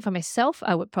I was doing it for myself,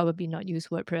 I would probably not use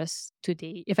WordPress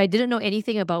today. If I didn't know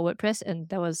anything about WordPress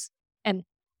and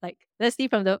like Leslie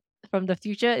from the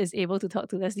future is able to talk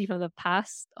to Leslie from the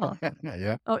past,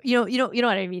 Yeah. or you know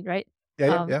what I mean, right? Yeah.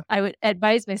 Yeah. Yeah. I would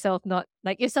advise myself not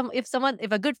like if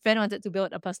a good friend wanted to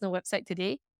build a personal website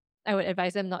today, I would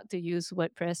advise them not to use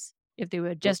WordPress if they were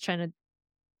Sure. just trying to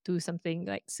do something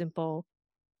like simple.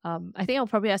 I think I'll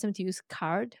probably ask them to use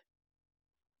Card,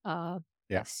 uh,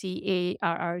 Yeah.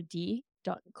 CARRD.co.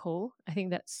 I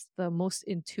think that's the most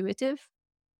intuitive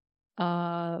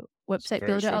It's website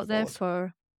very builder out there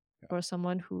straightforward. for Yeah.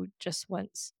 someone who just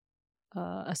wants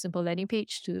a simple landing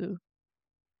page to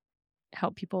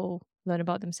help people learn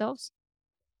about themselves.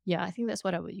 Yeah, I think that's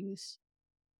what I would use.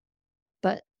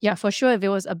 But yeah, for sure, if it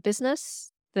was a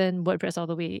business, then WordPress all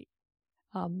the way.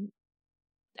 Um,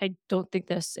 I don't think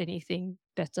there's anything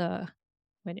better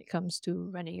when it comes to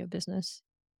running your business.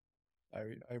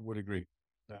 I would agree.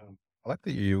 I like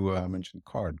that you mentioned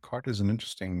card. Card is an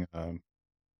interesting. I,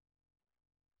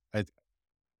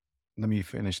 Let me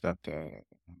finish that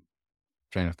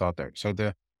train of thought there. So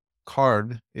the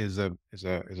card is a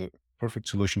perfect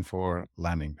solution for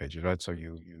landing pages, right? So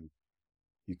you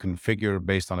configure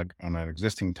based on on an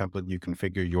existing template. You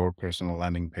configure your personal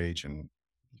landing page, and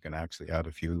you can actually add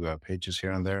a few pages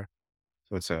here and there.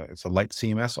 So it's a light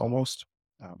CMS almost,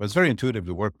 but it's very intuitive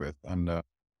to work with. And I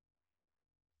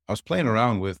was playing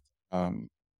around with um,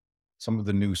 some of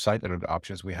the new site editor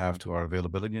options we have to our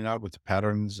availability now with the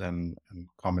patterns and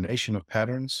combination of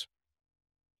patterns.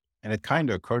 And it kind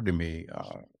of occurred to me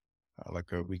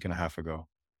like a week and a half ago.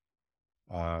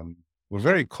 Um, we're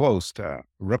very close to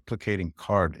replicating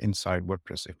card inside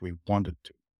WordPress if we wanted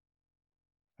to.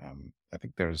 I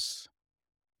think there's,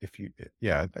 if you,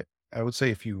 yeah, I would say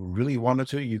if you really wanted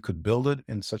to, you could build it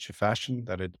in such a fashion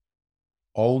that it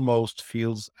almost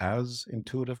feels as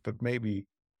intuitive, but maybe,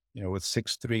 with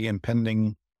 6.3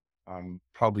 impending,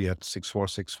 probably at 6.4,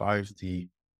 6.5,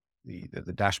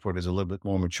 the dashboard is a little bit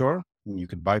more mature. And you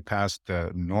could bypass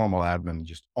the normal admin,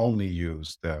 just only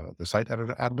use the site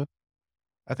editor admin.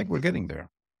 I think we're getting there.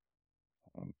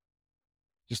 Um,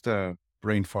 just a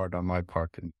brain fart on my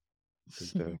part, and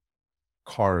because the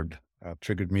card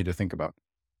triggered me to think about.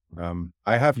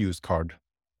 I have used card.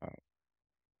 Uh,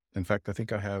 in fact, I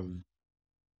think I have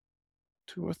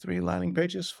two or three landing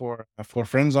pages for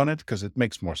friends on it because it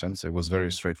makes more sense. It was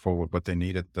very straightforward. What they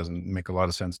need, it doesn't make a lot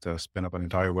of sense to spin up an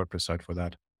entire WordPress site for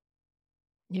that.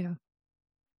 Yeah.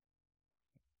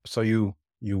 So you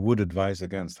would advise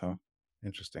against, huh?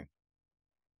 Interesting.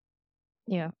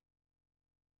 Yeah.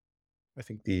 I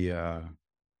think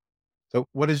so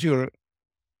what is your,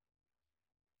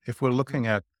 if we're looking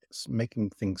at making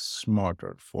things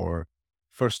smarter for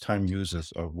first time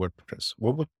users of WordPress,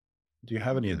 do you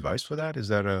have any advice for that? Is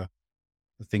that a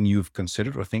thing you've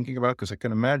considered or thinking about? Because I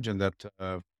can imagine that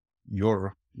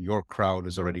your crowd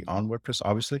is already on WordPress,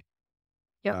 obviously.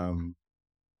 Yep. Um,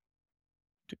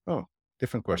 oh,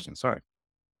 different question. Sorry.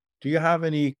 Do you have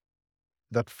any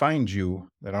that find you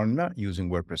that are not using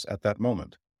WordPress at that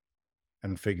moment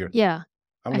and figure, Yeah.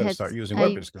 I'm I going to had start using I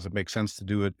WordPress because it makes sense to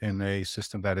do it in a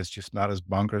system that is just not as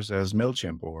bonkers as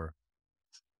MailChimp or,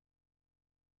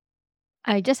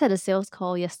 I just had a sales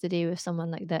call yesterday with someone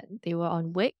like that. They were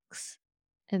on Wix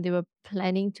and they were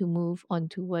planning to move on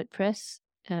to WordPress,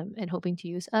 and hoping to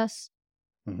use us.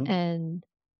 Mhm. And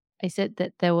I said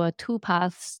that there were two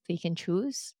paths they can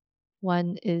choose.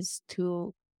 One is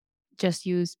to just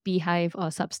use Beehive or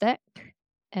Substack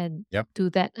and Yep. do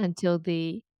that until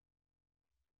they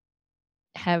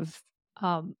have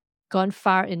gone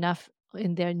far enough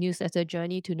in their newsletter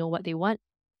journey to know what they want,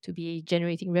 to be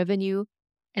generating revenue,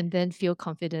 and then feel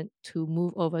confident to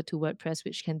move over to WordPress,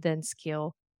 which can then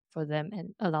scale for them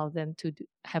and allow them to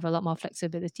have a lot more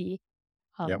flexibility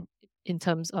Yep. in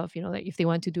terms of, like if they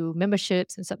want to do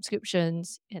memberships and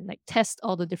subscriptions and like test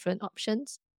all the different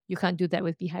options. You can't do that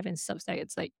with Beehive and Substack.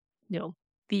 It's like,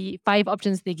 the 5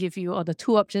 options they give you or the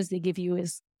 2 options they give you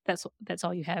is that's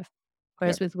all you have.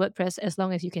 Whereas Yep. with WordPress, as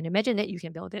long as you can imagine it, you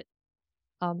can build it.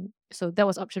 So that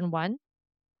was option 1.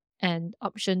 And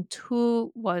option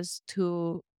 2 was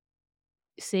to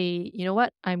say, you know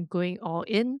what, I'm going all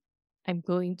in. I'm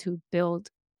going to build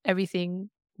everything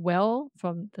well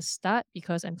from the start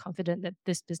because I'm confident that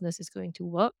this business is going to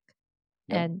work.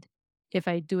 Yep. And if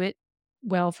I do it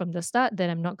well from the start, then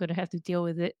I'm not going to have to deal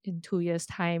with it in 2 years'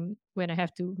 time when I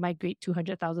have to migrate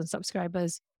 200,000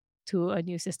 subscribers to a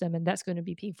new system, and that's going to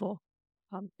be painful.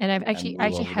 And And I move actually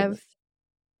over the have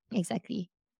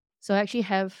exactly. So I actually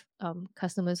have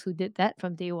customers who did that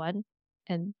from day one,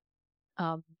 and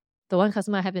um, the one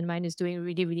customer I have in mind is doing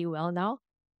really, really well now.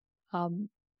 Um,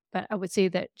 but I would say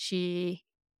that she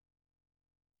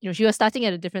was starting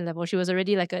at a different level. She was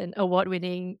already like an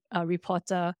award-winning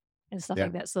reporter and stuff yeah.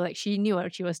 like that. So like she knew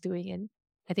what she was doing, and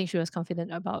I think she was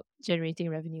confident about generating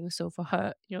revenue. So for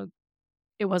her,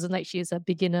 it wasn't like she's a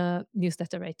beginner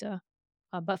newsletter writer.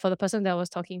 But for the person that I was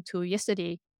talking to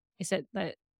yesterday, I said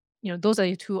that those are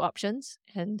your 2 options,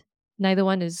 and neither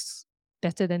one is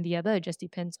better than the other. It just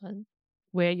depends on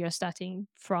where you're starting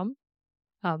from.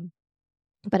 Um,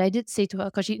 but I did say to her,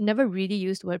 because she never really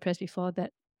used WordPress before,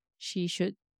 that she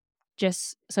should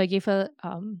so I gave her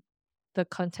the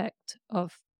contact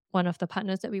of one of the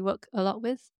partners that we work a lot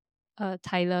with,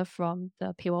 Tyler from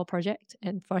the Paywall project.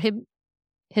 And for him,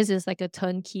 his is like a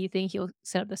turnkey thing. He'll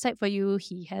set up the site for you.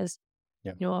 He has,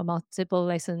 Yeah. multiple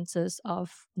licenses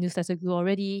of Newsletter Glue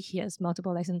already. He has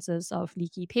multiple licenses of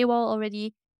Leaky Paywall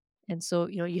already. And so,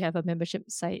 you have a membership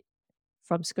site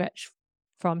from scratch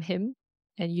from him,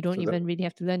 and you don't So that even really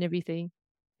have to learn everything.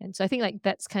 And so I think like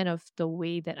that's kind of the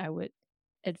way that I would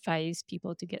advise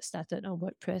people to get started on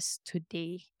WordPress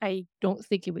today. I don't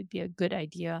think it would be a good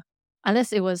idea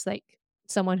unless it was like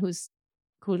someone who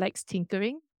likes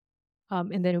tinkering.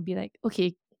 And then it would be like,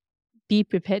 okay, be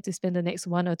prepared to spend the next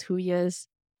 1 or 2 years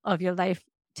of your life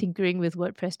tinkering with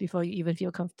WordPress before you even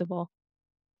feel comfortable.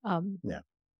 Um, yeah.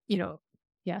 you know,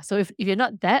 yeah. So if you're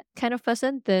not that kind of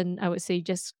person, then I would say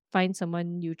just find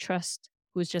someone you trust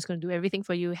who's just going to do everything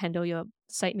for you, handle your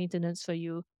site maintenance for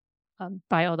you,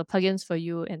 buy all the plugins for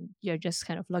you, and you're just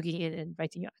kind of logging in and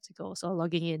writing your articles or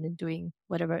logging in and doing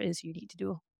whatever it is you need to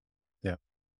do. Yeah.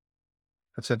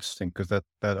 That's interesting because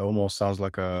that almost sounds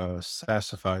like a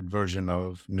sassified version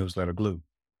of Newsletter Glue.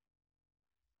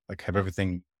 Like have Yeah.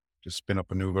 everything, just spin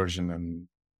up a new version and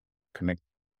connect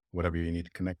whatever you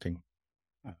need connecting.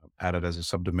 Add it as a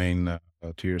subdomain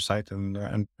to your site and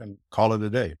call it a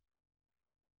day.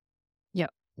 Yeah.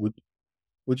 Would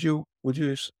would you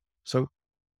so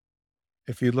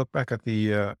if you look back at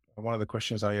the one of the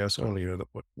questions I asked earlier, that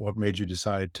what made you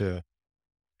decide to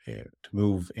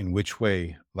move in which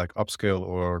way, like upscale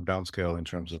or downscale in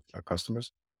terms of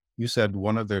customers? You said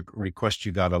one of the requests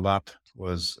you got a lot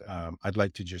was, I'd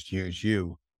like to just use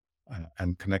you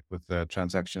and connect with the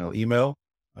transactional email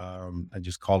and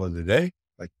just call it a day.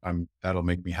 Like that'll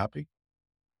make me happy.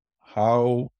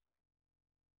 How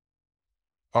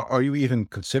are you even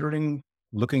considering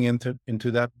looking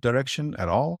into that direction at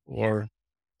all, or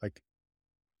like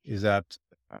is that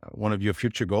one of your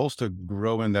future goals to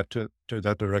grow in to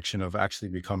that direction of actually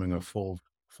becoming a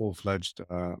full-fledged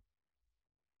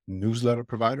newsletter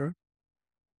provider?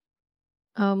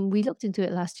 We looked into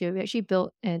it last year. We actually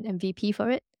built an MVP for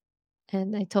it,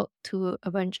 and I talked to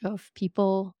a bunch of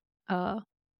people uh,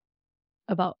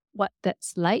 about what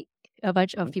that's like. A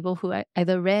bunch of Mm. people who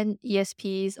either ran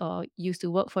ESPs or used to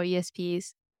work for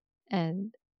ESPs,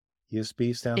 and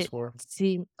ESP stands it for?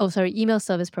 seemed email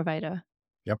service provider.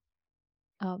 Yep.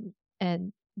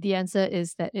 And the answer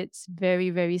is that it's very,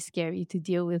 very scary to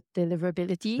deal with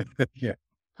deliverability. Yeah,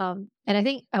 And I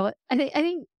think I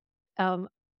think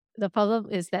the problem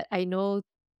is that I know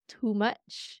too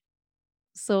much.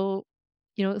 So,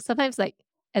 sometimes like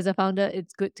as a founder,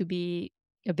 it's good to be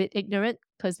a bit ignorant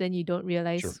because then you don't sure.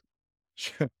 realize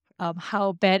Sure.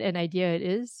 how bad an idea it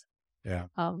is. Yeah,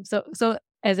 So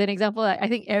as an example, like, I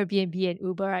think Airbnb and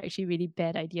Uber are actually really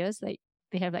bad ideas. Like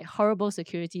they have like horrible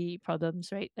security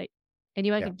problems, right? Like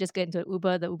anyone yeah, can just get into an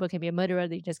Uber. The Uber can be a murderer.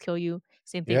 They just kill you.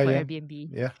 Same thing yeah, for yeah, Airbnb.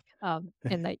 yeah,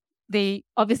 And like they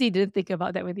obviously didn't think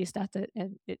about that when they started,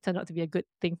 and it turned out to be a good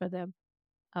thing for them.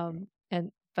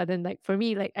 And but then like for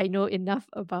me, like I know enough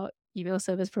about email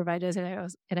service providers, and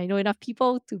I know enough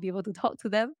people to be able to talk to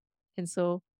them, and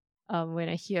so when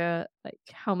I hear like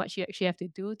how much you actually have to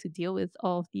do to deal with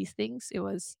all of these things, it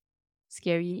was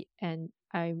scary. And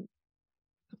I'm,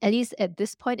 at least at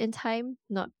this point in time,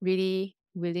 not really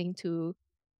willing to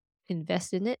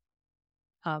invest in it.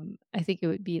 I think it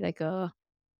would be like a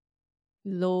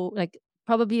low, like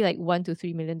probably like $1 to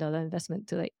 $3 million investment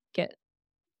to like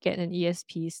get an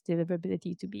ESP's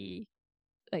deliverability to be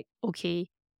like okay,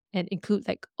 and include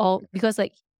like all, because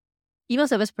like email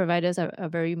service providers are a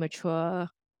very mature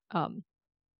um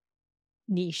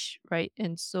niche, right?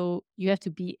 And so you have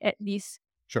to be at least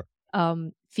Sure.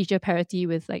 feature parity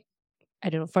with like, I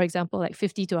don't know, for example, like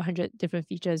 50 to 100 different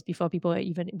features before people are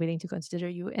even willing to consider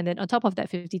you. And then on top of that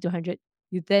 50 to 100,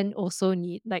 you then also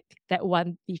need like that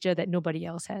one feature that nobody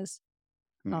else has,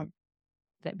 Mhm. um,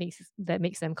 that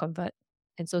makes them convert.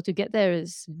 And so to get there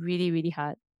is really, really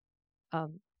hard.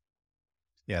 Um,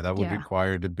 Yeah, that would yeah,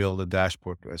 require to build a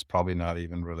dashboard that's probably not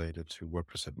even related to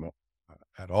WordPress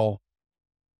at all.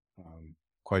 Um,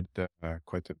 quite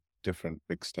a different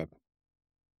big step.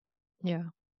 yeah.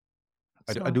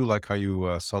 I So do like how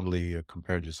you subtly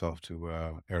compared yourself to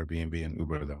Airbnb and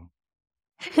Uber, though.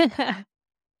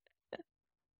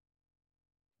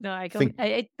 no, Think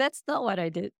that's not what I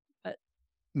did, but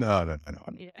no, no, no,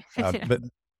 no. yeah. But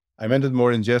I meant it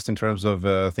more in jest in terms of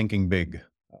thinking big,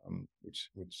 which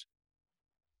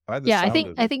by the Yeah, I sound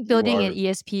think of I it, think you building an are.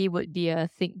 ESP would be a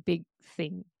think big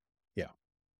thing. Yeah,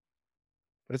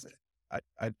 but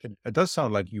it does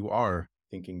sound like you are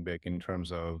thinking big in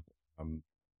terms of um,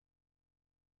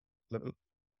 l-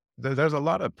 there's a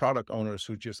lot of product owners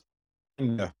who just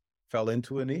kinda fell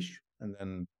into a niche and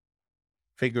then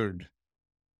figured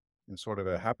in sort of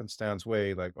a happenstance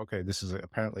way, like, okay, this is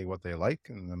apparently what they like,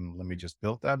 and then let me just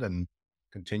build that and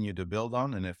continue to build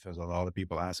on. And if there's a lot of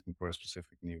people asking for a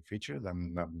specific new feature,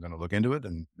 then I'm going to look into it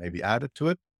and maybe add it to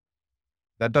it.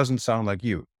 That doesn't sound like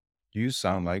you. You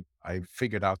sound like I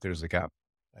figured out there's a gap.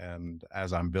 And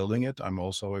as I'm building it, I'm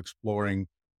also exploring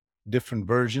different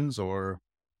versions or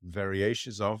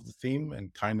variations of the theme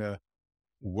and kind of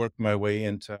work my way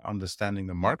into understanding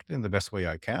the market in the best way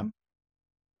I can.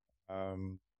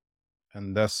 Um,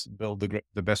 and thus build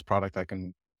the best product I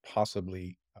can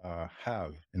possibly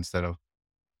have instead of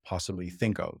possibly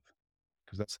think of.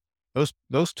 Because that's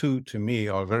those two to me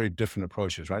are very different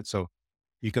approaches, right? So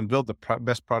you can build the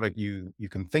best product you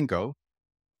can think of,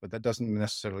 but that doesn't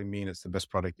necessarily mean it's the best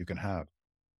product you can have.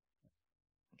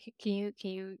 Can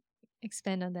you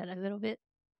expand on that a little bit?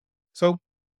 So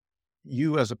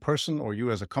you as a person or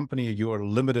you as a company, you are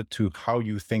limited to how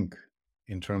you think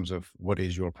in terms of what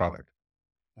is your product.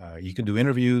 You can do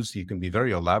interviews, you can be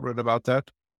very elaborate about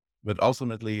that, but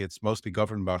ultimately it's mostly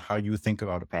governed about how you think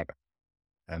about a product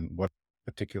and what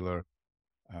particular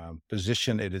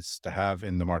position it is to have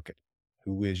in the market.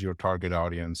 Who is your target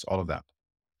audience? All of that.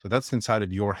 So that's inside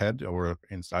of your head or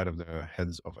inside of the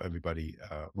heads of everybody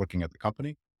working at the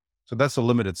company. So that's a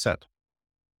limited set.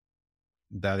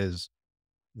 That is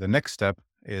the next step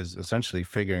is essentially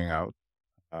figuring out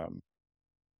um,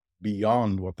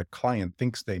 beyond what the client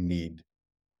thinks they need.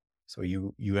 So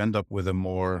you end up with a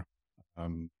more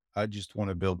I just want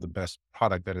to build the best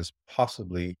product that is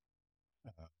possibly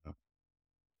uh,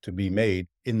 to be made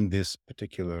in this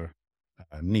particular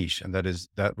niche, and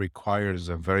that requires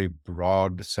a very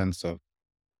broad sense of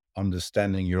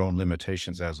understanding your own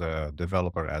limitations as a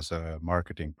developer, as a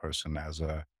marketing person, as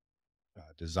a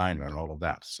designer, and all of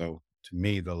that. So to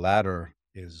me, the latter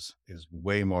is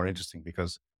way more interesting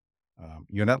because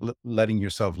you're not letting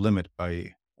yourself limit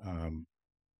by um,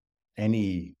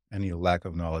 any lack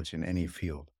of knowledge in any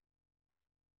field.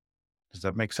 Does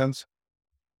that make sense?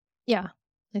 Yeah,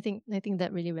 I think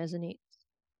that really resonates.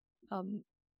 Um,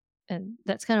 and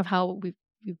that's kind of how we've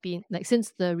been like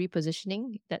since the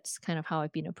repositioning. That's kind of how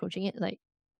I've been approaching it. Like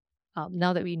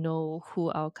now that we know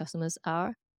who our customers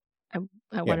are, I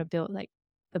I want Yeah. to build like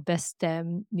the best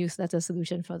damn newsletter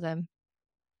solution for them.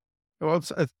 Well,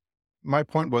 my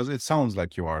point was, it sounds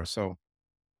like you are. So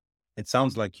it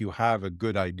sounds like you have a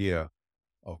good idea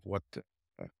of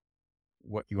uh,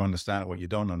 what you understand, what you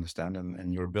don't understand,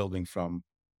 and you're building from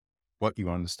what you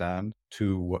understand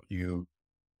to what you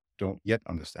don't yet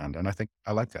understand. And I think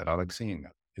I like that. I like seeing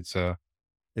that.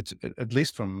 At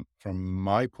least from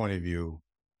my point of view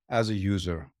as a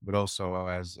user, but also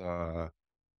as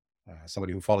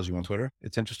somebody who follows you on Twitter.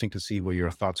 It's interesting to see where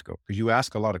your thoughts go because you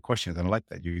ask a lot of questions, and I like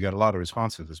that. You got a lot of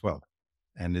responses as well,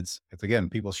 and it's again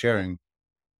people sharing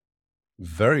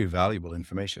very valuable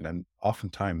information. And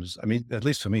oftentimes, I mean, at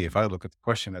least for me, if I look at the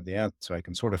question at the answer, I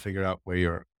can sort of figure out where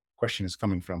your question is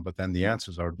coming from. But then the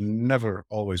answers are never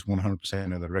always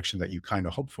 100% in the direction that you kind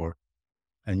of hope for.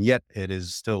 And yet it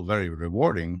is still very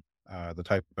rewarding the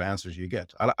type of answers you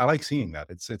get. I like seeing that.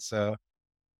 It's the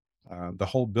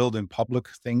whole build in public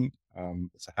thing.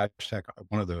 It's a hashtag,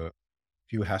 one of the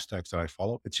few hashtags that I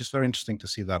follow. It's just very interesting to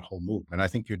see that whole move, and I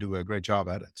think you do a great job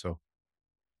at it. So,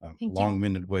 Thank you.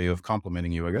 long-winded way of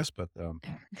complimenting you, I guess, but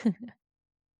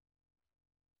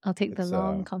I'll take the it's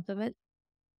long compliment.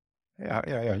 yeah,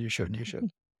 yeah, yeah. You should, you should.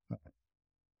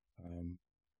 Um,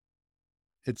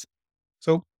 it's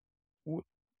so w-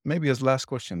 maybe as last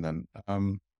question then.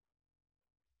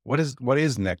 What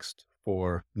is next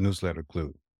for Newsletter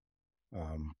Glue?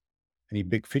 Um, any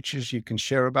big features you can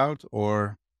share about,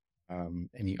 or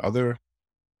any other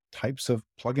types of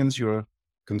plugins you're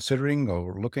considering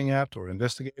or looking at or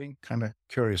investigating? Kind of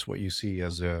curious what you see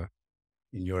as in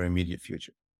your immediate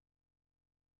future.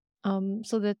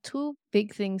 So the two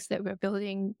big things that we're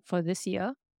building for this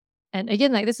year, and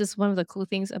again, like this is one of the cool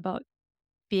things about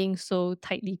being so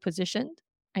tightly positioned.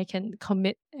 I can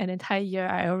commit an entire year.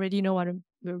 I already know what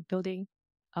we're building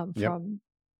Yep. from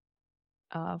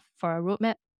for our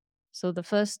roadmap. So the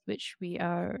first, which we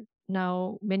are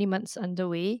now many months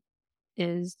underway,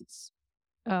 is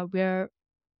we're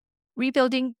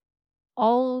rebuilding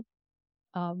all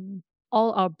um,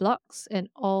 all our blocks and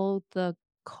all the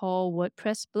core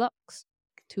WordPress blocks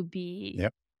to be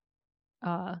Yep.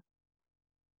 uh,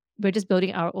 we're just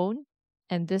building our own,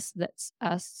 and this lets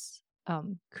us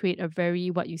create a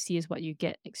very what you see is what you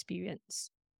get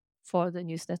experience for the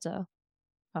newsletter.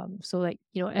 So like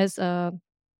as a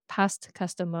past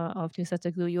customer of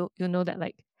Newsletter Glue, you'll know that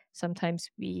like sometimes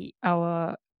we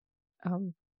our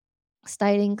um,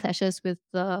 styling clashes with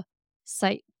the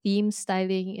site theme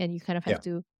styling, and you kind of have Yeah.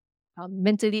 to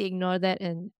mentally ignore that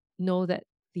and know that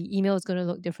the email is going to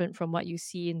look different from what you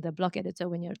see in the block editor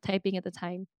when you're typing at the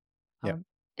time. Yeah.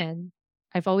 And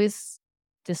I've always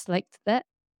disliked that.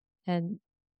 And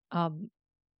um,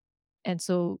 and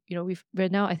so we're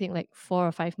now I think like 4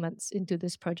 or 5 months into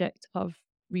this project of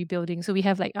rebuilding. So we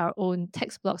have like our own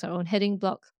text blocks, our own heading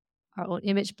blocks, our own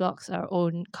image blocks, our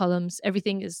own columns.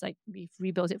 Everything is like we've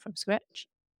rebuilt it from scratch.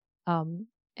 Um,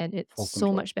 and it's Full so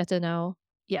control. much better now.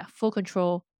 Yeah, full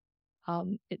control.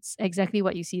 It's exactly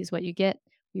what you see is what you get.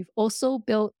 We've also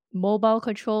built mobile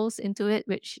controls into it,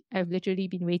 which I've literally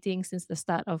been waiting since the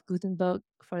start of Gutenberg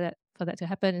for that to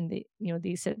happen. And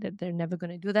they said that they're never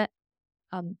going to do that.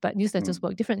 But newsletters Mm,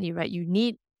 work differently, right? You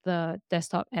need the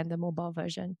desktop and the mobile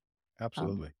version.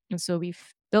 absolutely. And so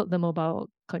we've built the mobile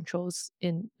controls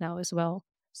in now as well.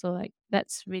 So like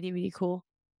that's really, really cool.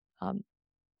 Um,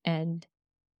 and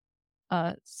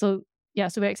so yeah,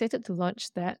 so we're excited to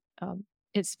launch that.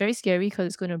 It's very scary because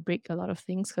it's going to break a lot of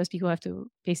things because people have to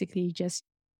basically just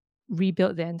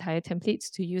rebuild their entire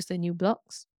templates to use the new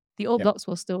blocks. The old Yep. blocks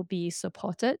will still be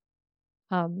supported,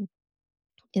 um,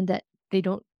 in that they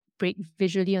don't break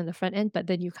visually on the front end, but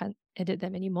then you can't edit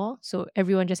them anymore. So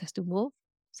everyone just has to move.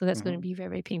 So that's going to Hmm. be very,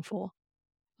 very painful.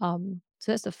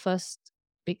 So that's the first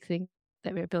big thing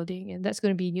that we're building, and that's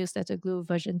going to be Newsletter Glue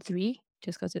version 3,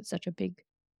 just because it's such a big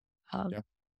um, Yep.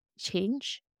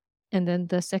 change. And then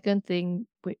the second thing,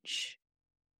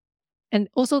 and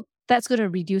also that's going to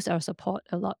reduce our support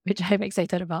a lot, which I'm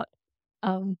excited about.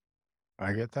 Um,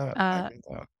 I get that. I uh, get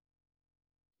that.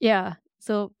 yeah,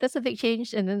 so that's a big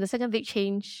change. And then the second big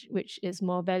change, which is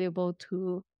more valuable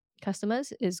to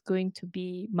customers, is going to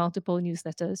be multiple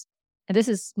newsletters. And this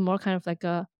is more kind of like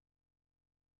a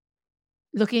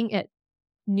looking at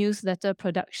newsletter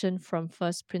production from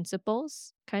first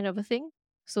principles kind of a thing.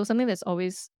 So something that's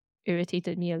always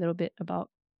irritated me a little bit about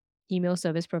email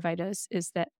service providers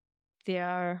is that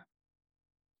their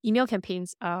email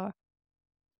campaigns are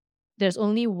there's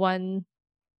only one.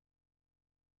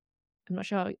 I'm not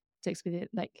sure how to explain it.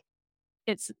 Like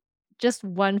it's just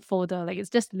one folder. Like it's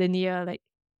just linear. Like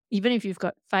even if you've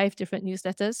got 5 different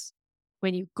newsletters,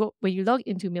 when you log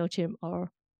into Mailchimp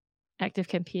or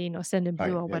ActiveCampaign or Sendinblue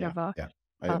Right. or Yeah. Yeah. whatever, Yeah.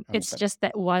 I it's understand. just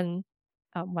that one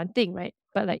thing, right?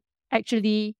 But like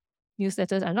actually,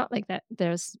 newsletters are not like that.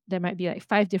 There might be like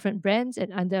 5 different brands,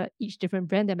 and under each different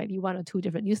brand, there might be 1 or 2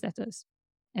 different newsletters,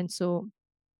 and so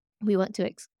we want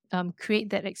to create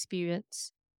that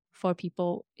experience for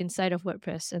people inside of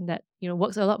WordPress, and that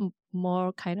works a lot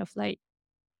more kind of like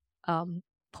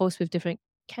posts with different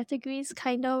categories,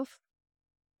 kind of.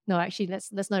 No, actually,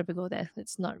 let's not ever go there.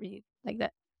 It's not really like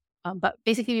that. But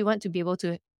basically, we want to be able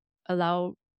to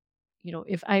allow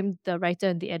if I'm the writer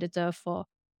and the editor for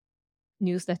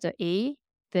newsletter A,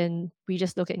 then we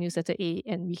just look at newsletter A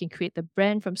and we can create the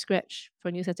brand from scratch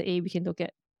for newsletter A. We can look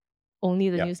at only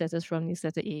the Yeah. newsletters from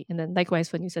newsletter A, and then likewise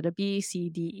for newsletter B, C,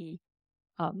 D, E.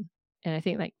 And I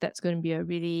think like that's going to be a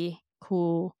really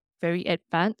cool, very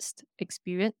advanced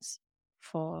experience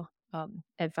for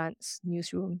advanced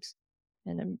newsrooms.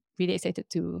 and I'm really excited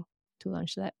to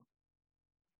launch that.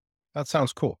 That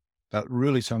sounds cool. That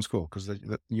really sounds cool because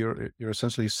you're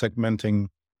essentially segmenting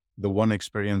the one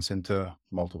experience into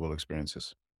multiple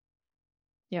experiences.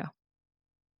 Yeah.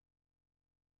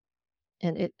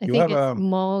 And I You think have it a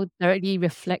more directly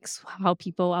reflects how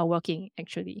people are working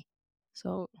actually.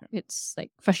 So it's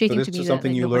like so frustrating this to me is that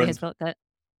something like you nobody has learned. felt that.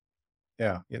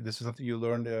 Yeah, yeah. This is something you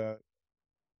learned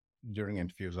during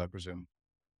interviews, I presume.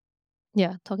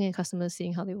 Yeah, talking to customers,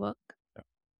 seeing how they work. Yeah,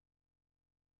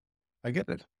 I get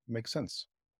it. Makes sense.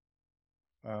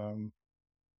 Um,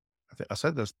 I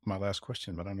said that's my last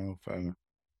question, but I don't know if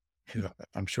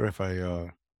I'm sure if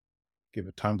I give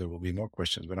it time, there will be more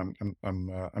questions. But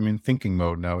I'm in thinking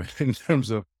mode now in terms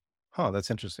of,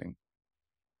 that's interesting.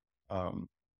 Um,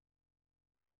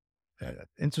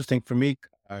 Interesting for me,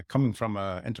 coming from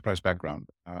an enterprise background.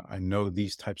 I know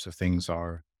these types of things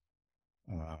are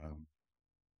um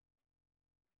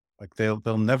like they'll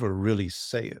never really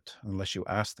say it unless you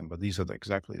ask them. But these are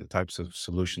exactly the types of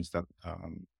solutions that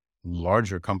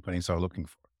larger companies are looking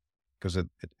for because it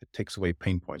takes away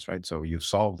pain points, right? So you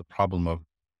solve the problem of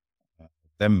uh,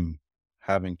 them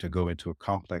having to go into a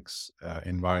complex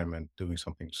environment doing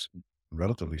something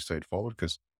relatively straightforward.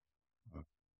 Because uh,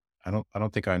 I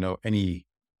don't think I know any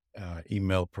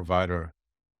email provider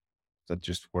that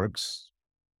just works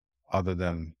other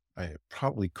than I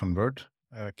probably Convert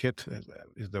Kit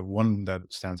is the one that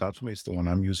stands out to me. It's the one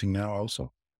I'm using now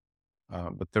also.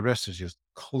 But the rest is just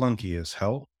clunky as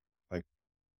hell. Like,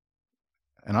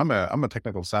 and I'm a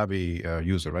technical savvy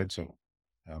user, right? So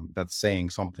that's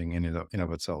saying something in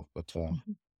of itself. But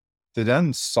Mhm. to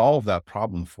then solve that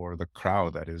problem for the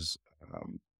crowd that is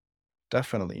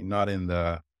definitely not in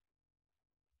the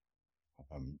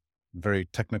um, very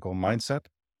technical mindset.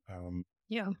 Um,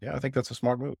 Yeah, yeah, I think that's a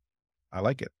smart move. I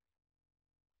like it.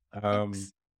 Um,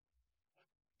 thanks.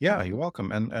 yeah, you're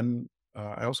welcome. And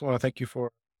I also want to thank you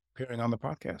for appearing on the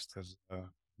podcast. It's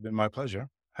been my pleasure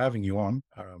having you on.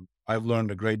 I've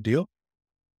learned a great deal.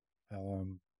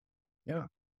 Um, yeah,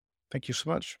 thank you so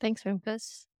much. Thanks,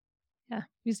 Ramkus. Yeah,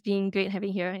 it's been great having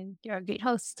you here, and you're a great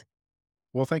host.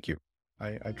 Well, thank you.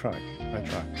 I try. I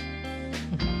try.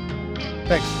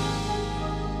 Thanks.